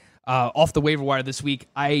Callaway off the waiver wire this week,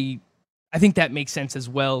 I think that makes sense as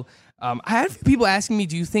well. I had a few people asking me,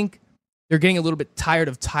 do you think they're getting a little bit tired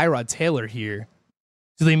of Tyrod Taylor here?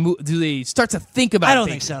 Do they start to think about it? I don't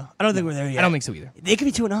think so. I don't think we're there yet. I don't think so either. They could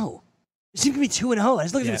be 2-0. This team could be 2-0. I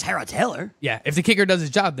just look at Tyrod Taylor. Yeah, if the kicker does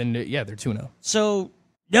his job, then they're 2-0. So,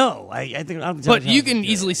 no, I think. But you can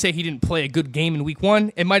easily say he didn't play a good game in week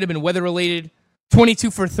 1. It might have been weather related.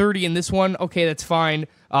 22 for 30 in this one. Okay, that's fine.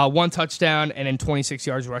 1 touchdown and then 26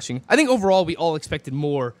 yards rushing. I think overall we all expected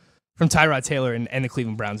more from Tyrod Taylor and the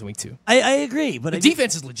Cleveland Browns in week 2. I agree, but the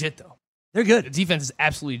defense is legit though. They're good. The defense is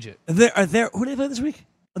absolutely legit. Who do they play this week?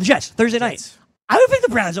 Oh, the Jets, Thursday night. I would pick the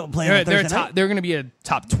Browns up and play on Thursday night. They're going to be a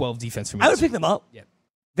top 12 defense for me. I would pick them up. Yeah.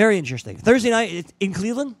 Very interesting. Thursday night it's in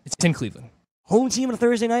Cleveland. It's in Cleveland. Home team on a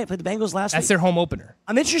Thursday night. Played the Bengals last week. That's their home opener.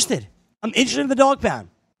 I'm interested. in the dog pound.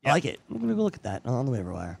 I like it. I'm going to go look at that on the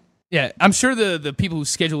waiver wire. Yeah, I'm sure the people who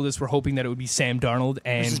scheduled this were hoping that it would be Sam Darnold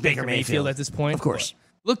and Baker Mayfield at this point. Of course.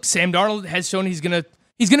 Look, Sam Darnold has shown he's gonna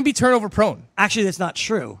be turnover prone. Actually, that's not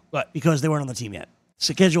true. What? Because they weren't on the team yet.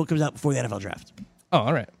 Schedule comes out before the NFL draft. Oh,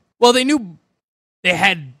 all right. Well, they knew they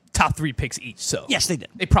had top 3 picks each, so yes, they did.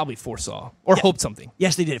 They probably foresaw or hoped something.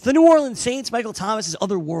 Yes, they did. For the New Orleans Saints, Michael Thomas is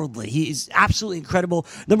otherworldly. He is absolutely incredible.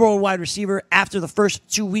 Number 1 wide receiver after the first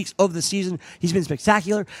 2 weeks of the season. He's been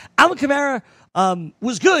spectacular. Alvin Kamara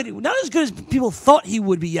was good. Not as good as people thought he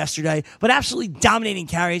would be yesterday, but absolutely dominating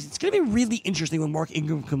carries. It's going to be really interesting when Mark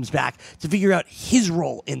Ingram comes back to figure out his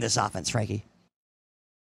role in this offense, Frankie.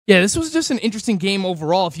 Yeah, this was just an interesting game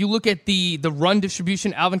overall. If you look at the run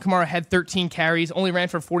distribution, Alvin Kamara had 13 carries, only ran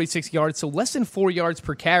for 46 yards, so less than 4 yards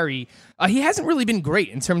per carry. He hasn't really been great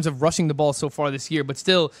in terms of rushing the ball so far this year, but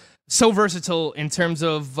still so versatile in terms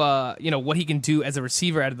of what he can do as a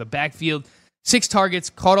receiver out of the backfield. 6 targets,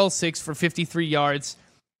 caught all 6 for 53 yards.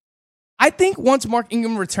 I think once Mark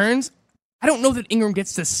Ingram returns, I don't know that Ingram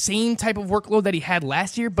gets the same type of workload that he had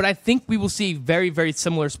last year, but I think we will see a very, very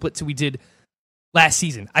similar split to we did last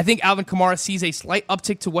season. I think Alvin Kamara sees a slight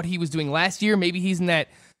uptick to what he was doing last year. Maybe he's in that,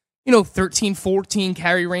 13, 14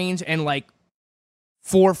 carry range and like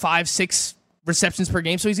 4, 5, 6 receptions per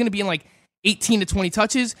game. So he's going to be in like 18 to 20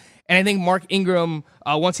 touches. And I think Mark Ingram,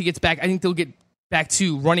 once he gets back, I think they'll get back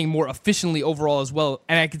to running more efficiently overall as well.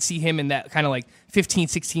 And I could see him in that kind of like 15,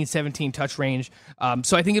 16, 17 touch range.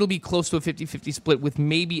 So I think it'll be close to a 50-50 split with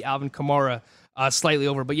maybe Alvin Kamara slightly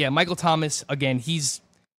over. But yeah, Michael Thomas, again, he's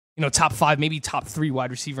top 5, maybe top 3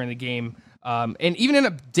 wide receiver in the game. And even in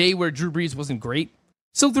a day where Drew Brees wasn't great,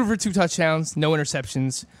 still threw for 2 touchdowns, no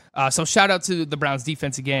interceptions. So shout out to the Browns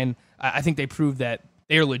defense again. I think they proved that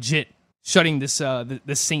they are legit, shutting this the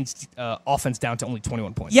Saints offense down to only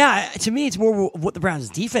 21 points. Yeah, to me, it's more what the Browns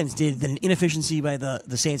defense did than inefficiency by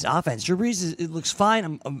the Saints offense. Drew Brees, it looks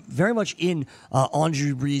fine. I'm very much in on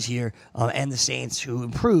Drew Brees here and the Saints, who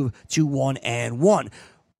improve to 1-1.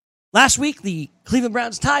 Last week, the Cleveland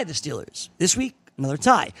Browns tied the Steelers. This week, another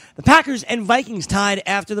tie. The Packers and Vikings tied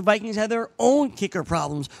after the Vikings had their own kicker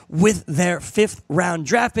problems with their 5th-round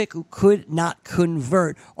draft pick, who could not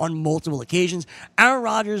convert on multiple occasions. Aaron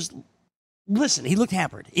Rodgers, listen, he looked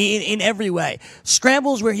hampered in every way.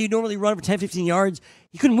 Scrambles where he'd normally run for 10, 15 yards,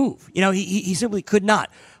 he couldn't move. He simply could not.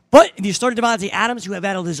 But if you started Devontae Adams, who had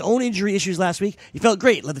battled his own injury issues last week, he felt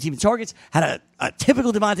great. Led the team in targets, had a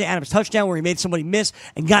typical Devontae Adams touchdown where he made somebody miss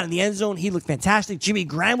and got in the end zone. He looked fantastic. Jimmy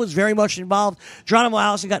Graham was very much involved. Geronimo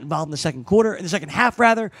Allison got involved in the second half.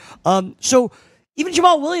 So even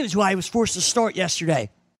Jamal Williams, who I was forced to start yesterday,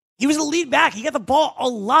 he was the lead back. He got the ball a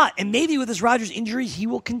lot. And maybe with his Rodgers injuries, he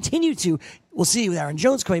will continue to. We'll see with Aaron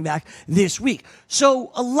Jones coming back this week.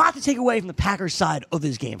 So a lot to take away from the Packers side of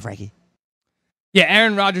this game, Frankie. Yeah,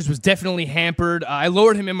 Aaron Rodgers was definitely hampered. I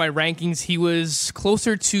lowered him in my rankings. He was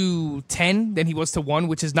closer to 10 than he was to 1,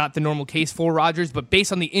 which is not the normal case for Rodgers. But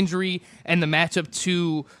based on the injury and the matchup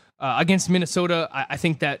to against Minnesota, I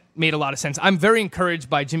think that made a lot of sense. I'm very encouraged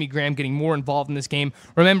by Jimmy Graham getting more involved in this game.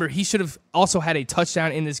 Remember, he should have also had a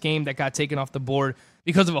touchdown in this game that got taken off the board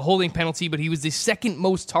because of a holding penalty, but he was the second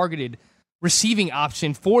most targeted receiving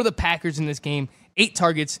option for the Packers in this game. 8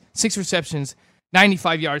 targets, 6 receptions,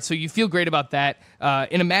 95 yards. So you feel great about that.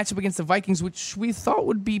 In a matchup against the Vikings, which we thought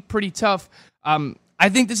would be pretty tough, I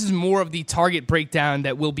think this is more of the target breakdown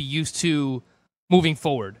that we'll be used to moving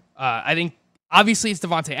forward. I think obviously it's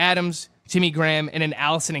Devontae Adams, Jimmy Graham, and then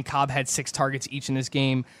Allison and Cobb had 6 targets each in this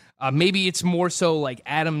game. Maybe it's more so like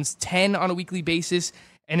Adams 10 on a weekly basis,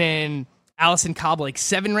 and then Allison Cobb like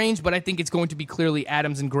 7 range, but I think it's going to be clearly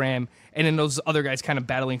Adams and Graham, and then those other guys kind of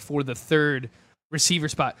battling for the third receiver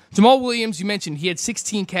spot. Jamal Williams, you mentioned, he had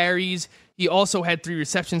 16 carries. He also had 3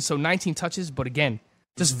 receptions, so 19 touches, but again,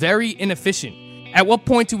 just very inefficient. At what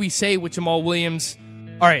point do we say with Jamal Williams,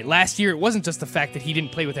 all right, last year it wasn't just the fact that he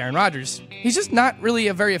didn't play with Aaron Rodgers. He's just not really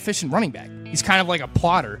a very efficient running back. He's kind of like a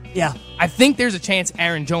plotter. Yeah. I think there's a chance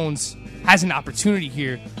Aaron Jones has an opportunity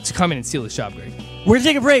here to come in and steal his job, Greg. We're going to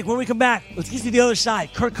take a break. When we come back, let's get to the other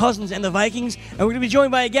side, Kirk Cousins and the Vikings. And we're going to be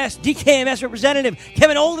joined by a guest, DKMS representative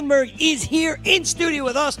Kevin Oldenburg is here in studio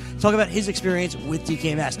with us to talk about his experience with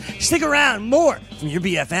DKMS. Stick around. More from your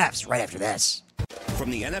BFFs right after this. From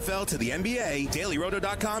the NFL to the NBA,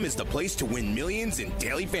 DailyRoto.com is the place to win millions in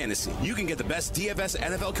daily fantasy. You can get the best DFS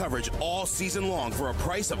NFL coverage all season long for a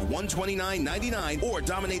price of $129.99 or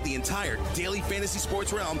dominate the entire daily fantasy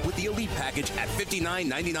sports realm with the Elite Package at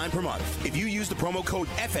 $59.99 per month. If you use the promo code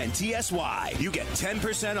FNTSY, you get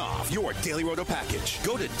 10% off your Daily Roto package.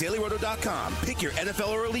 Go to DailyRoto.com, pick your NFL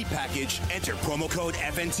or Elite Package, enter promo code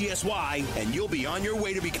FNTSY, and you'll be on your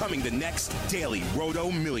way to becoming the next Daily Roto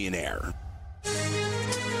millionaire.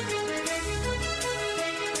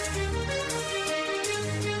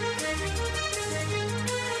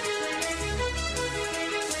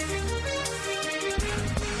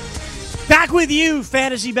 Back with you,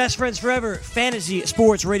 Fantasy Best Friends Forever, Fantasy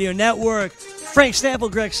Sports Radio Network. Frank Stample,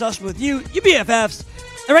 Greg Sussman with you, your BFFs.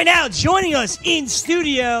 And right now, joining us in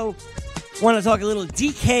studio, want to talk a little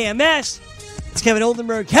DKMS. It's Kevin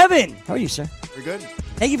Oldenburg. Kevin, how are you, sir? Very good.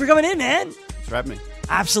 Thank you for coming in, man. Thanks for having me.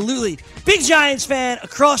 Absolutely. Big Giants fan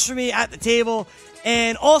across from me at the table.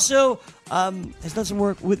 And also has done some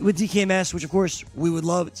work with DKMS, which, of course, we would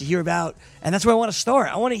love to hear about. And that's where I want to start.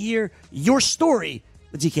 I want to hear your story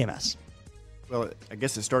with DKMS. Well, I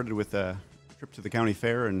guess it started with a trip to the county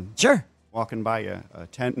fair and Sure. walking by a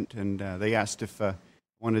tent, and they asked if I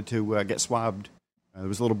wanted to get swabbed. There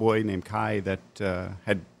was a little boy named Kai that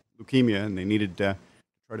had leukemia, and they needed to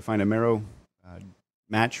try to find a marrow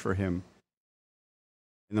match for him.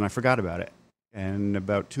 And then I forgot about it. And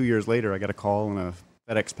about 2 years later, I got a call and a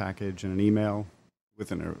FedEx package and an email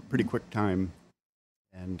within a pretty quick time.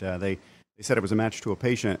 And they said it was a match to a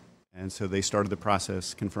patient. And so they started the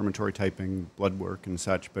process, confirmatory typing, blood work and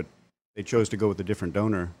such, but they chose to go with a different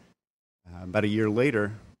donor. About a year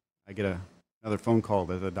later, I get another phone call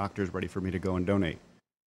that the doctor's ready for me to go and donate.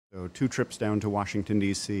 So 2 trips down to Washington,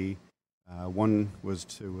 D.C. One was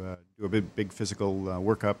to do a big physical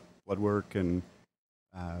workup, blood work, and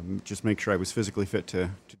just make sure I was physically fit to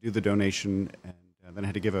do the donation. And then I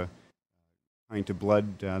had to give a pint of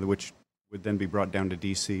blood, which would then be brought down to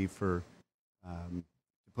D.C. for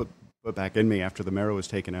put back in me after the marrow was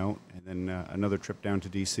taken out, and then another trip down to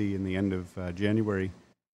D.C. in the end of January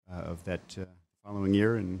of that following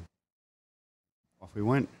year, and off we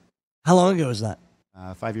went. How long ago was that?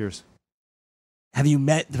 5 years. Have you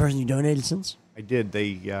met the person you donated since? I did.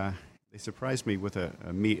 They surprised me with a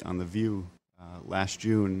meet on The View last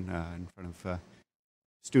June in front of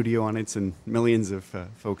studio audience and millions of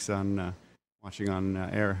folks on watching on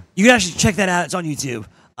air. You can actually check that out. It's on YouTube.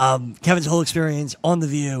 Kevin's whole experience on The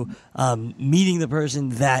View, meeting the person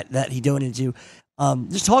that he donated to,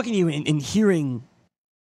 just talking to you and hearing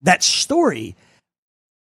that story.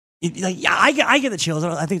 I get the chills.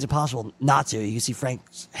 I think it's impossible not to. You can see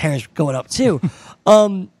Frank's hair's going up too.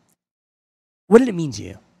 What did it mean to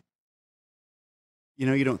you? You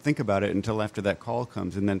know, you don't think about it until after that call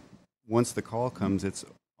comes, and then once the call comes, it's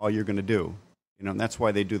all you're going to do. You know, and that's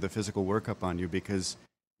why they do the physical workup on you, because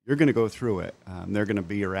you're going to go through it. They're going to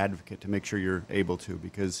be your advocate to make sure you're able to,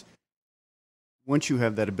 because once you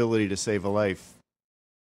have that ability to save a life,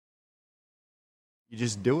 you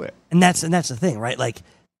just do it. And that's the thing, right? Like,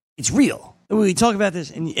 it's real. We talk about this,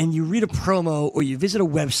 and you read a promo, or you visit a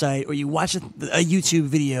website, or you watch a YouTube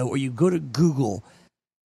video, or you go to Google,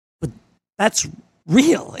 but that's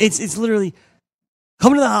real. It's literally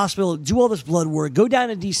come to the hospital, do all this blood work, go down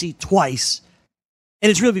to D.C. twice, and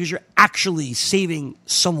it's real because you're actually saving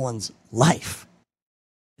someone's life.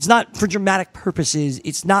 It's not for dramatic purposes.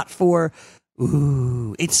 It's not for,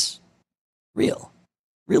 it's real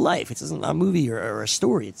life. It isn't a movie or a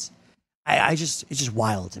story. It's just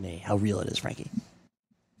wild to me how real it is, Frankie.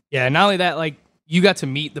 Yeah, not only that, like, you got to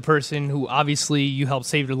meet the person who obviously you helped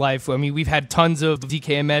save your life. I mean, we've had tons of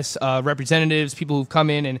DKMS representatives, people who've come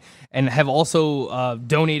in and have also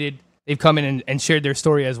donated. They've come in and shared their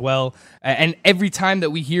story as well. And every time that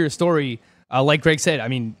we hear a story, like Greg said, I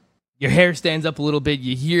mean, your hair stands up a little bit.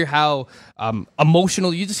 You hear how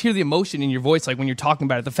emotional, you just hear the emotion in your voice, like when you're talking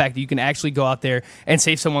about it, the fact that you can actually go out there and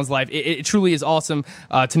save someone's life. It truly is awesome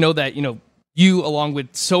to know that, you, along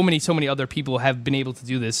with so many other people, have been able to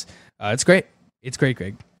do this. It's great. It's great,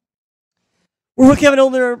 Greg. We're with Kevin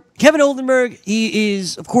Oldenburg. Kevin Oldenburg, he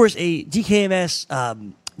is, of course, a DKMS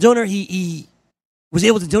donor. He was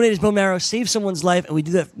able to donate his bone marrow, save someone's life, and we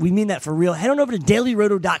do that. We mean that for real. Head on over to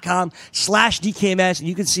dailyroto.com/DKMS, and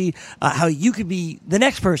you can see how you could be the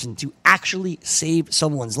next person to actually save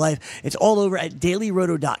someone's life. It's all over at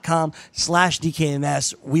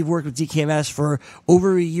dailyroto.com/DKMS. We've worked with DKMS for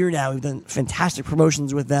over a year now. We've done fantastic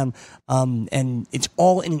promotions with them, and it's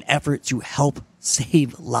all in an effort to help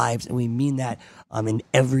save lives, and we mean that in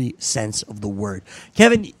every sense of the word.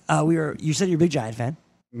 Kevin, you said you're a big Giant fan.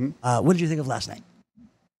 Mm-hmm. What did you think of last night?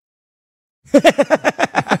 What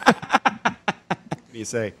do you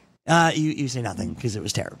say? You say nothing because it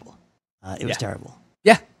was terrible. It was terrible.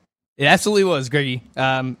 Yeah, it absolutely was, Greggy.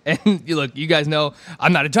 And look, you guys know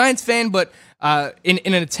I'm not a Giants fan, but in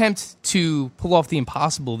an attempt to pull off the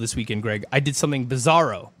impossible this weekend, Greg, I did something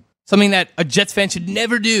bizarro, something that a Jets fan should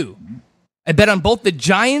never do. I bet on both the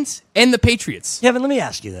Giants and the Patriots. Kevin, let me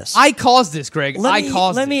ask you this. I caused this, Greg.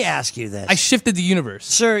 Let me ask you this. I shifted the universe.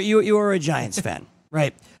 Sir, you are a Giants fan,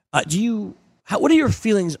 right? What are your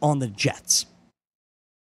feelings on the Jets?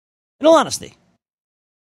 In all honesty.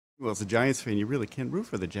 Well, as a Giants fan, you really can't root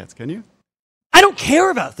for the Jets, can you? I don't care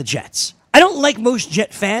about the Jets. I don't like most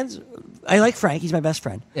Jet fans. I like Frank. He's my best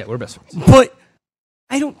friend. Yeah, we're best friends. But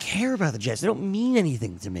I don't care about the Jets. They don't mean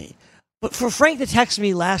anything to me. But for Frank to text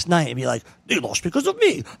me last night and be like, they lost because of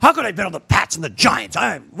me. How could I bet on the Pats and the Giants?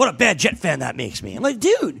 What a bad Jet fan that makes me. I'm like,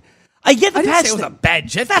 dude, I get the I didn't Pats. say it was a bad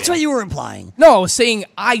Jet That's fan. what you were implying. No, I was saying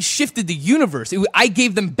I shifted the universe. I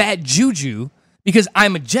gave them bad juju because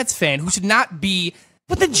I'm a Jets fan who should not be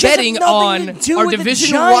But the Jets betting have nothing on to do our with the division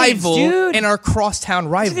Giants, rival dude. and our crosstown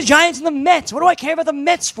It's rival. the Giants and the Mets. What do I care about the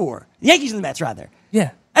Mets for? The Yankees and the Mets, rather.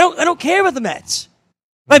 Yeah. I don't care about the Mets.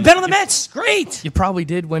 If I bet on the Mets, great. You probably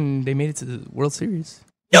did when they made it to the World Series.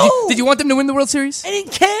 No. Did you want them to win the World Series? I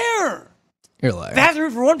didn't care. You're a liar. If I had to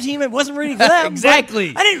root for one team, I wasn't rooting for them.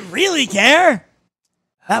 Exactly. I didn't really care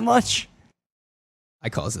that much. I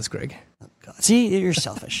caused this, Greg. God. See, you're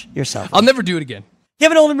selfish. You're selfish. I'll never do it again.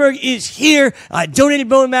 Kevin Oldenburg is here. Donated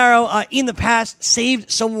bone marrow in the past,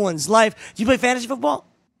 saved someone's life. Do you play fantasy football?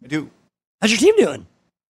 I do. How's your team doing?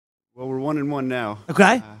 Well, we're 1-1 now.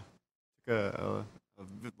 Okay. A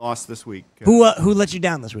loss this week. Who let you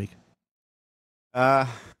down this week? Well,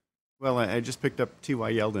 I just picked up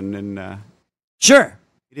T.Y. Yeldon, and Sure.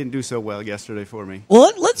 he didn't do so well yesterday for me.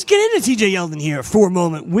 Well, let's get into T.J. Yeldon here for a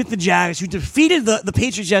moment with the Jags, who defeated the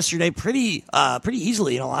Patriots yesterday pretty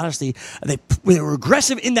easily, in all honesty. They were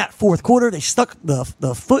aggressive in that fourth quarter. They stuck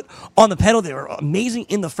the foot on the pedal. They were amazing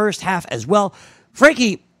in the first half as well.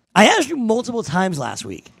 Frankie, I asked you multiple times last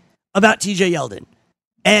week about T.J. Yeldon.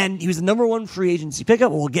 And he was the number one free agency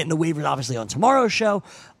pickup. We'll get into waivers, obviously, on tomorrow's show.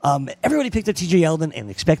 Everybody picked up T.J. Yeldon and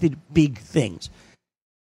expected big things.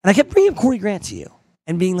 And I kept bringing up Corey Grant to you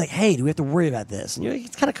and being like, hey, do we have to worry about this? And you're like,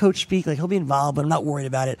 it's kind of coach speak. Like, he'll be involved, but I'm not worried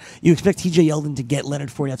about it. You expect T.J. Yeldon to get Leonard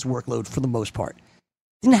Fournette's workload for the most part.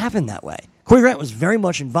 Didn't happen that way. Corey Grant was very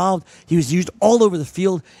much involved. He was used all over the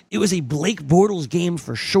field. It was a Blake Bortles game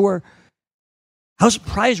for sure. How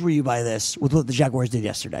surprised were you by this with what the Jaguars did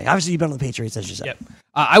yesterday? Obviously, you've been on the Patriots, as you said. Yep.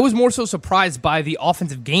 I was more so surprised by the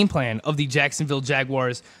offensive game plan of the Jacksonville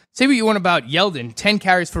Jaguars. Say what you want about Yeldon, 10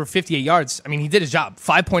 carries for 58 yards. I mean, he did his job,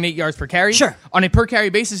 5.8 yards per carry. Sure. On a per-carry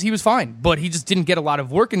basis, he was fine, but he just didn't get a lot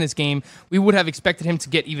of work in this game. We would have expected him to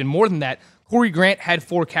get even more than that. Corey Grant had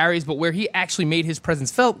 4 carries, but where he actually made his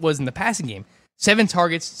presence felt was in the passing game. 7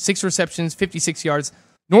 targets, 6 receptions, 56 yards.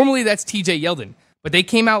 Normally, that's T.J. Yeldon. But they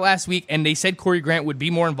came out last week and they said Corey Grant would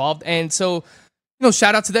be more involved. And so,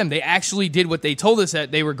 shout out to them. They actually did what they told us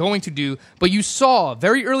that they were going to do. But you saw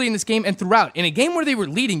very early in this game and throughout, in a game where they were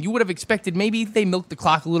leading, you would have expected maybe they milked the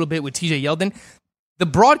clock a little bit with TJ Yeldon. The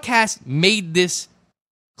broadcast made this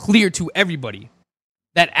clear to everybody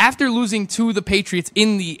that after losing to the Patriots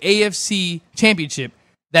in the AFC Championship,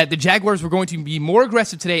 that the Jaguars were going to be more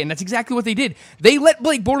aggressive today, and that's exactly what they did. They let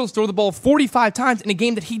Blake Bortles throw the ball 45 times in a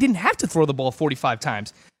game that he didn't have to throw the ball 45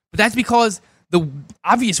 times. But that's because the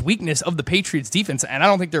obvious weakness of the Patriots defense, and I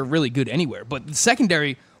don't think they're really good anywhere, but the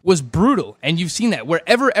secondary was brutal. And you've seen that.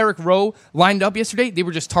 Wherever Eric Rowe lined up yesterday, they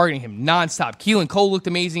were just targeting him nonstop. Keelan Cole looked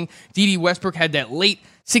amazing. Dede Westbrook had that late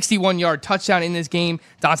 61-yard touchdown in this game.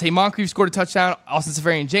 Dante Moncrief scored a touchdown. Austin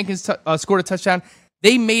Seferian-Jenkins scored a touchdown.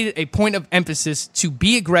 They made it a point of emphasis to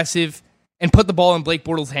be aggressive and put the ball in Blake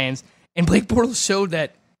Bortles' hands. And Blake Bortles showed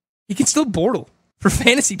that he can still Bortle for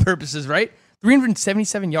fantasy purposes, right?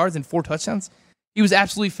 377 yards and 4 touchdowns. He was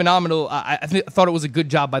absolutely phenomenal. I thought it was a good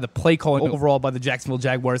job by the play calling overall by the Jacksonville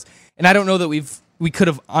Jaguars. And I don't know that we could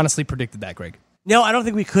have honestly predicted that, Greg. No, I don't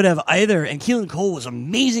think we could have either. And Keelan Cole was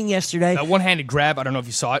amazing yesterday. That one-handed grab, I don't know if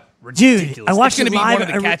you saw it. Ridiculous. Dude, I watched it's it going to live. be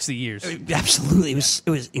one of the catch of the years. Absolutely. It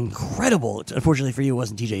was incredible. Unfortunately for you, it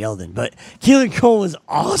wasn't TJ Yeldon. But Keelan Cole was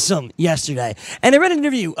awesome yesterday. And I read an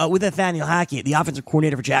interview with Nathaniel Hackett, the offensive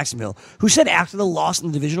coordinator for Jacksonville, who said after the loss in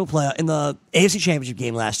the divisional play in the AFC Championship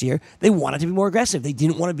game last year, they wanted to be more aggressive. They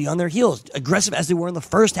didn't want to be on their heels. Aggressive as they were in the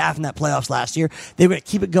first half in that playoffs last year. They were going to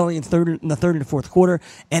keep it going in the third and fourth quarter.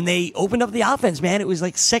 And they opened up the offense, man. It was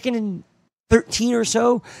like 2nd and 13 or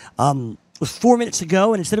so. With 4 minutes to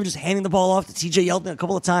go, and instead of just handing the ball off to TJ Yeldon a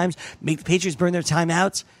couple of times, make the Patriots burn their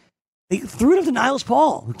timeouts, they threw it up to Niles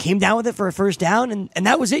Paul, who came down with it for a first down, and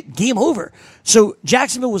that was it. Game over. So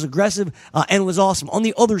Jacksonville was aggressive and was awesome. On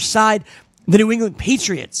the other side, the New England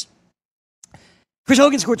Patriots. Chris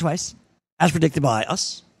Hogan scored twice, as predicted by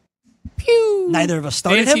us. Pew! Neither of us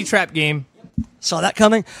started Fantasy him. trap game. Saw that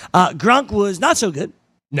coming. Gronk was not so good.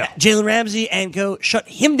 No. Jalen Ramsey and co. shut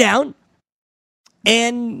him down.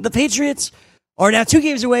 And the Patriots are now 2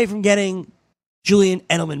 games away from getting Julian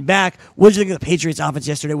Edelman back. What did you think of the Patriots offense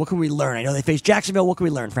yesterday? What can we learn? I know they faced Jacksonville. What can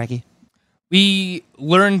we learn, Frankie? We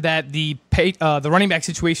learned that the running back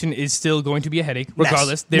situation is still going to be a headache,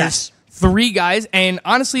 regardless. There's 3 guys, and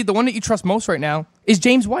honestly, the one that you trust most right now is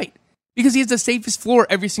James White, because he has the safest floor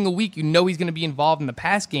every single week. You know he's going to be involved in the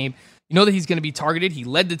pass game. You know that he's going to be targeted. He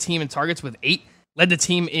led the team in targets with 8, led the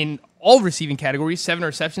team in all receiving categories, 7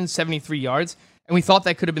 receptions, 73 yards. And we thought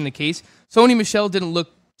that could have been the case. Sony Michel didn't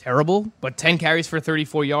look terrible, but 10 carries for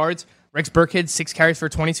 34 yards. Rex Burkhead, 6 carries for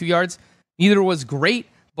 22 yards. Neither was great,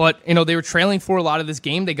 but they were trailing for a lot of this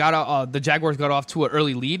game. They got the Jaguars got off to an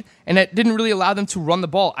early lead, and that didn't really allow them to run the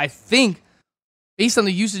ball. I think, based on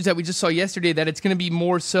the usage that we just saw yesterday, that it's going to be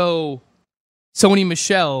more so Sony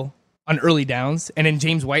Michel on early downs, and then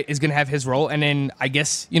James White is going to have his role. And then I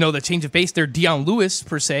guess, the change of pace there, Dion Lewis,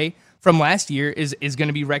 per se, from last year is going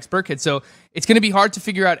to be Rex Burkhead. So it's going to be hard to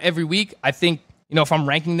figure out every week. I think, if I'm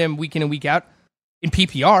ranking them week in and week out, in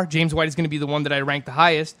PPR, James White is going to be the one that I rank the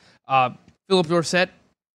highest. Philip Dorsett,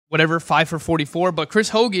 5 for 44. But Chris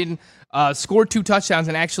Hogan scored 2 touchdowns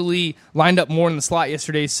and actually lined up more in the slot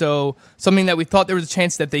yesterday. So something that we thought there was a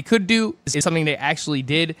chance that they could do is something they actually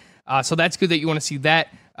did. So that's good that you want to see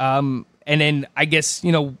that. And then I guess,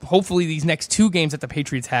 hopefully these next 2 games that the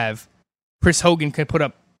Patriots have, Chris Hogan can put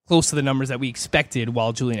up close to the numbers that we expected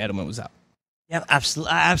while Julian Edelman was out. Yeah,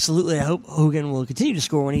 absolutely. I hope Hogan will continue to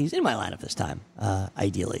score when he's in my lineup this time,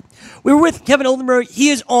 ideally. We were with Kevin Oldenburg. He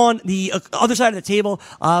is on the other side of the table.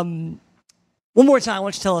 One more time, why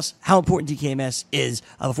don't you tell us how important DKMS is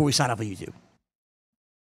before we sign off on YouTube? It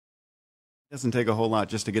doesn't take a whole lot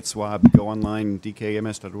just to get swabbed. Go online,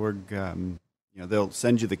 dkms.org. They'll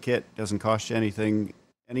send you the kit. Doesn't cost you anything.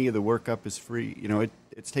 Any of the workup is free.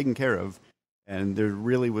 It's taken care of. And there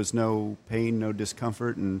really was no pain, no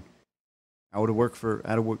discomfort, and I would have worked for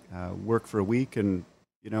a week, and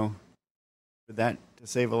for that to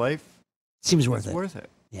save a life, seems worth it. Worth it.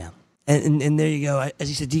 Yeah, and there you go. As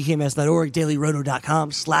you said, DKMS.org,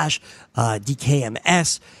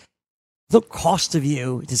 dailyroto.com/DKMS. No cost of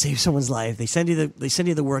you to save someone's life. They send you the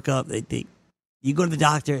workup. You go to the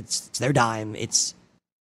doctor. It's their dime. It's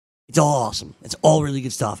all awesome. It's all really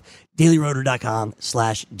good stuff.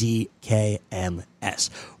 dailyroto.com/DKMS.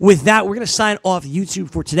 With that, we're going to sign off YouTube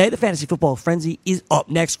for today. The Fantasy Football Frenzy is up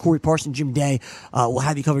next. Corey Parson, Jim Day will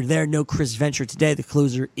have you covered there. No Chris Ventura today. The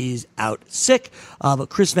closer is out sick. But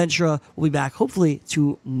Chris Ventura will be back hopefully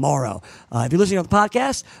tomorrow. If you're listening on the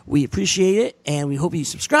podcast, we appreciate it, and we hope you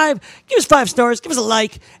subscribe. Give us 5 stars. Give us a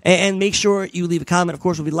like, and make sure you leave a comment. Of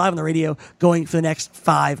course, we'll be live on the radio going for the next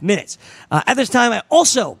 5 minutes. At this time, I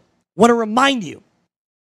also want to remind you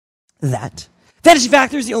that Fantasy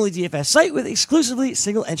Factor is the only DFS site with exclusively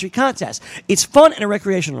single-entry contests. It's fun and a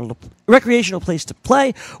recreational place to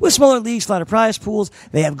play with smaller leagues, flatter prize pools.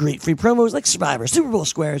 They have great free promos like Survivor, Super Bowl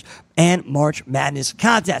squares, and March Madness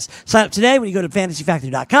contests. Sign up today when you go to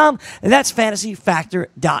fantasyfactor.com, and that's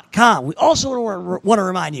fantasyfactor.com. We also want to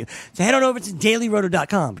remind you to head on over to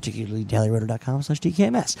dailyroto.com, particularly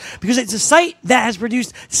dailyroto.com/DKMS, because it's a site that has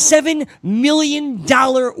produced $7 million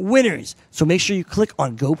winners. So make sure you click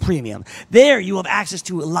on Go Premium. There you will have access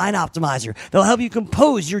to a line optimizer that will help you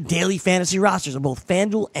compose your daily fantasy rosters on both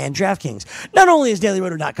FanDuel and DraftKings. Not only has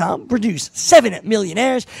dailyroto.com produced 7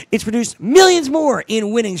 millionaires, it's produced millions more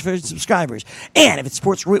in winnings for subscribers. And if it's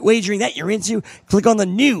sports wagering that you're into, click on the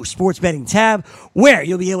new sports betting tab, where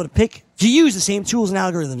you'll be able to pick to use the same tools and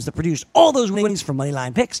algorithms that produce all those winnings from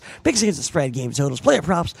moneyline picks against the spread, game totals, player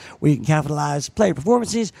props, where you can capitalize player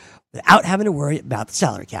performances without having to worry about the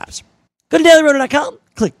salary caps. Go to dailyroto.com,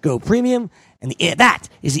 click Go Premium, and that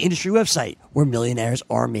is the industry website where millionaires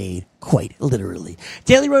are made, quite literally.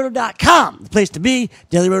 dailyroto.com, the place to be.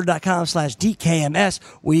 dailyroto.com/DKMS,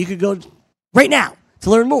 where you could go right now to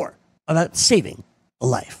learn more about saving a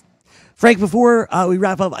life. Frank, before we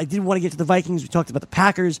wrap up, I did want to get to the Vikings. We talked about the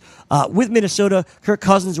Packers. With Minnesota, Kirk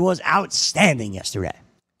Cousins was outstanding yesterday.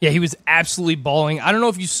 Yeah, he was absolutely balling. I don't know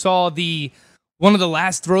if you saw one of the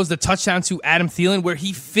last throws, the touchdown to Adam Thielen, where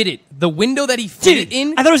he fitted. The window that he fitted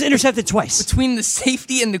in. I thought it was intercepted twice. Between the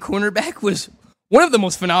safety and the cornerback was one of the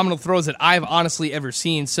most phenomenal throws that I've honestly ever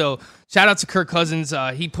seen. So shout out to Kirk Cousins.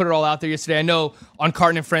 He put it all out there yesterday. I know on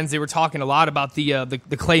Carton and Friends they were talking a lot about the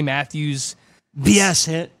Clay Matthews BS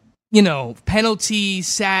hit. Penalty,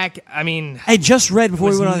 sack. I mean, I just read before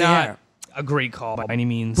we went on the air. A great call by any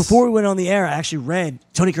means. Before we went on the air, I actually read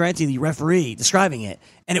Tony Correnti, the referee, describing it,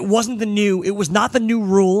 and it was not the new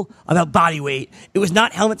rule about body weight. It was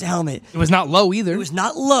not helmet to helmet. It was not low either. It was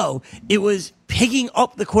not low. It was picking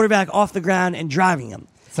up the quarterback off the ground and driving him.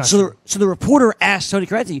 So the reporter asked Tony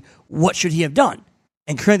Correnti, what should he have done?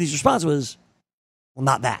 And Correnti's response was, well,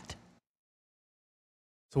 not that.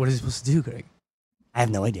 So what is he supposed to do, Greg? I have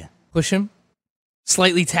no idea. Push him?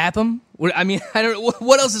 Slightly tap him? I mean, I don't know.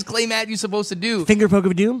 What else is Clay Matthews supposed to do? Finger poke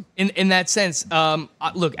of doom? In that sense.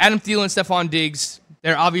 Look, Adam Thielen, Stephon Diggs,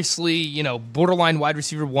 they're obviously, borderline wide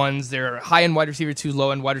receiver ones. They're high-end wide receiver twos,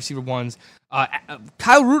 low-end wide receiver ones.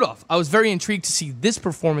 Kyle Rudolph, I was very intrigued to see this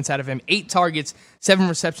performance out of him. 8 targets, 7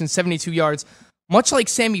 receptions, 72 yards. Much like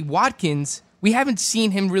Sammy Watkins, we haven't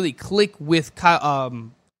seen him really click with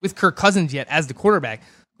Kirk Cousins yet as the quarterback,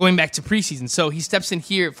 going back to preseason. So he steps in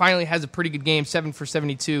here, finally has a pretty good game, 7 for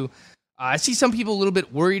 72. I see some people a little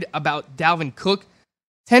bit worried about Dalvin Cook.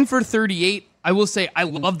 10 for 38. I will say I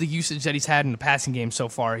love the usage that he's had in the passing game so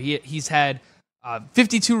far. He's had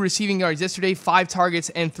 52 receiving yards yesterday, 5 targets,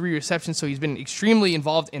 and 3 receptions, so he's been extremely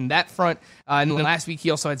involved in that front. And then last week,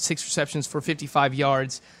 he also had 6 receptions for 55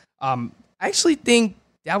 yards. I actually think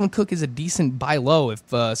Dalvin Cook is a decent buy low if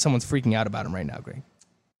someone's freaking out about him right now, Greg.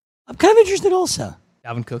 I'm kind of interested also.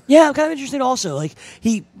 Dalvin Cook? Yeah, I'm kind of interested also. Like,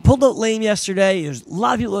 he pulled out lame yesterday. There's a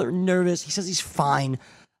lot of people that are nervous. He says he's fine.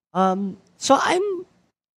 So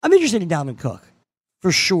I'm interested in Dalvin Cook,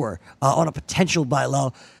 for sure, on a potential buy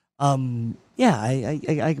low. Yeah,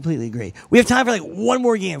 I completely agree. We have time for like one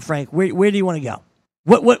more game, Frank. Where do you want to go?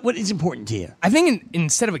 What is important to you? I think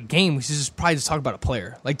instead of a game, we should probably just talk about a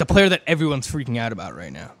player. Like the player that everyone's freaking out about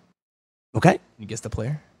right now. Okay. You guess the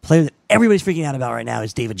player? Player that everybody's freaking out about right now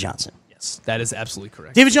is David Johnson. Yes, that is absolutely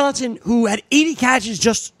correct. David Johnson, who had 80 catches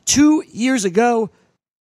just 2 years ago,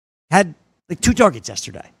 had like 2 targets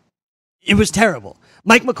yesterday. It was terrible.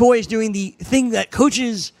 Mike McCoy is doing the thing that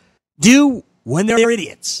coaches do when they're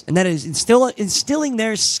idiots, and that is instilling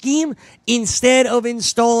their scheme instead of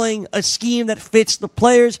installing a scheme that fits the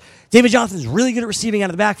players. David Johnson is really good at receiving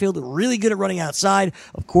out of the backfield, really good at running outside.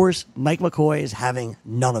 Of course, Mike McCoy is having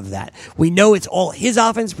none of that. We know it's all his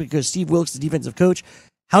offense because Steve Wilks, the defensive coach.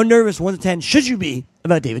 How nervous, 1 to 10, should you be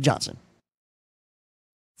about David Johnson?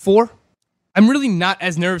 4. I'm really not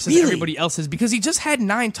as nervous as Really? everybody else is because he just had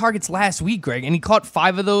 9 targets last week, Greg, and he caught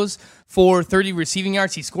 5 of those for 30 receiving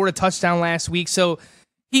yards. He scored a touchdown last week, so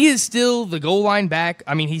he is still the goal line back.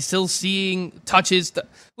 I mean, he's still seeing touches.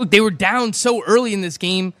 Look, they were down so early in this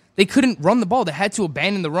game, they couldn't run the ball. They had to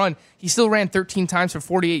abandon the run. He still ran 13 times for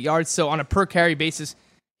 48 yards, so on a per-carry basis,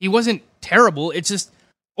 he wasn't terrible. It's just,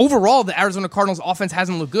 overall, the Arizona Cardinals offense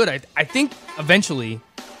hasn't looked good. I think eventually,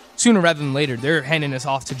 sooner rather than later, they're handing this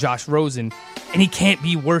off to Josh Rosen, and he can't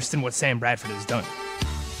be worse than what Sam Bradford has done.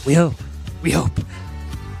 We hope. We hope.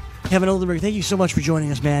 Kevin Oldenburg, thank you so much for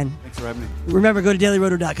joining us, man. Thanks for having me. Remember, go to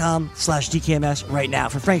dailyroto.com/DKMS right now.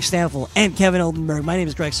 For Frank Stanfield and Kevin Oldenburg, my name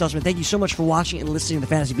is Greg Sussman. Thank you so much for watching and listening to the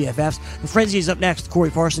Fantasy BFFs. The Frenzy is up next with Corey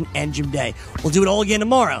Parson and Jim Day. We'll do it all again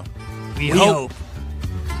tomorrow. We hope.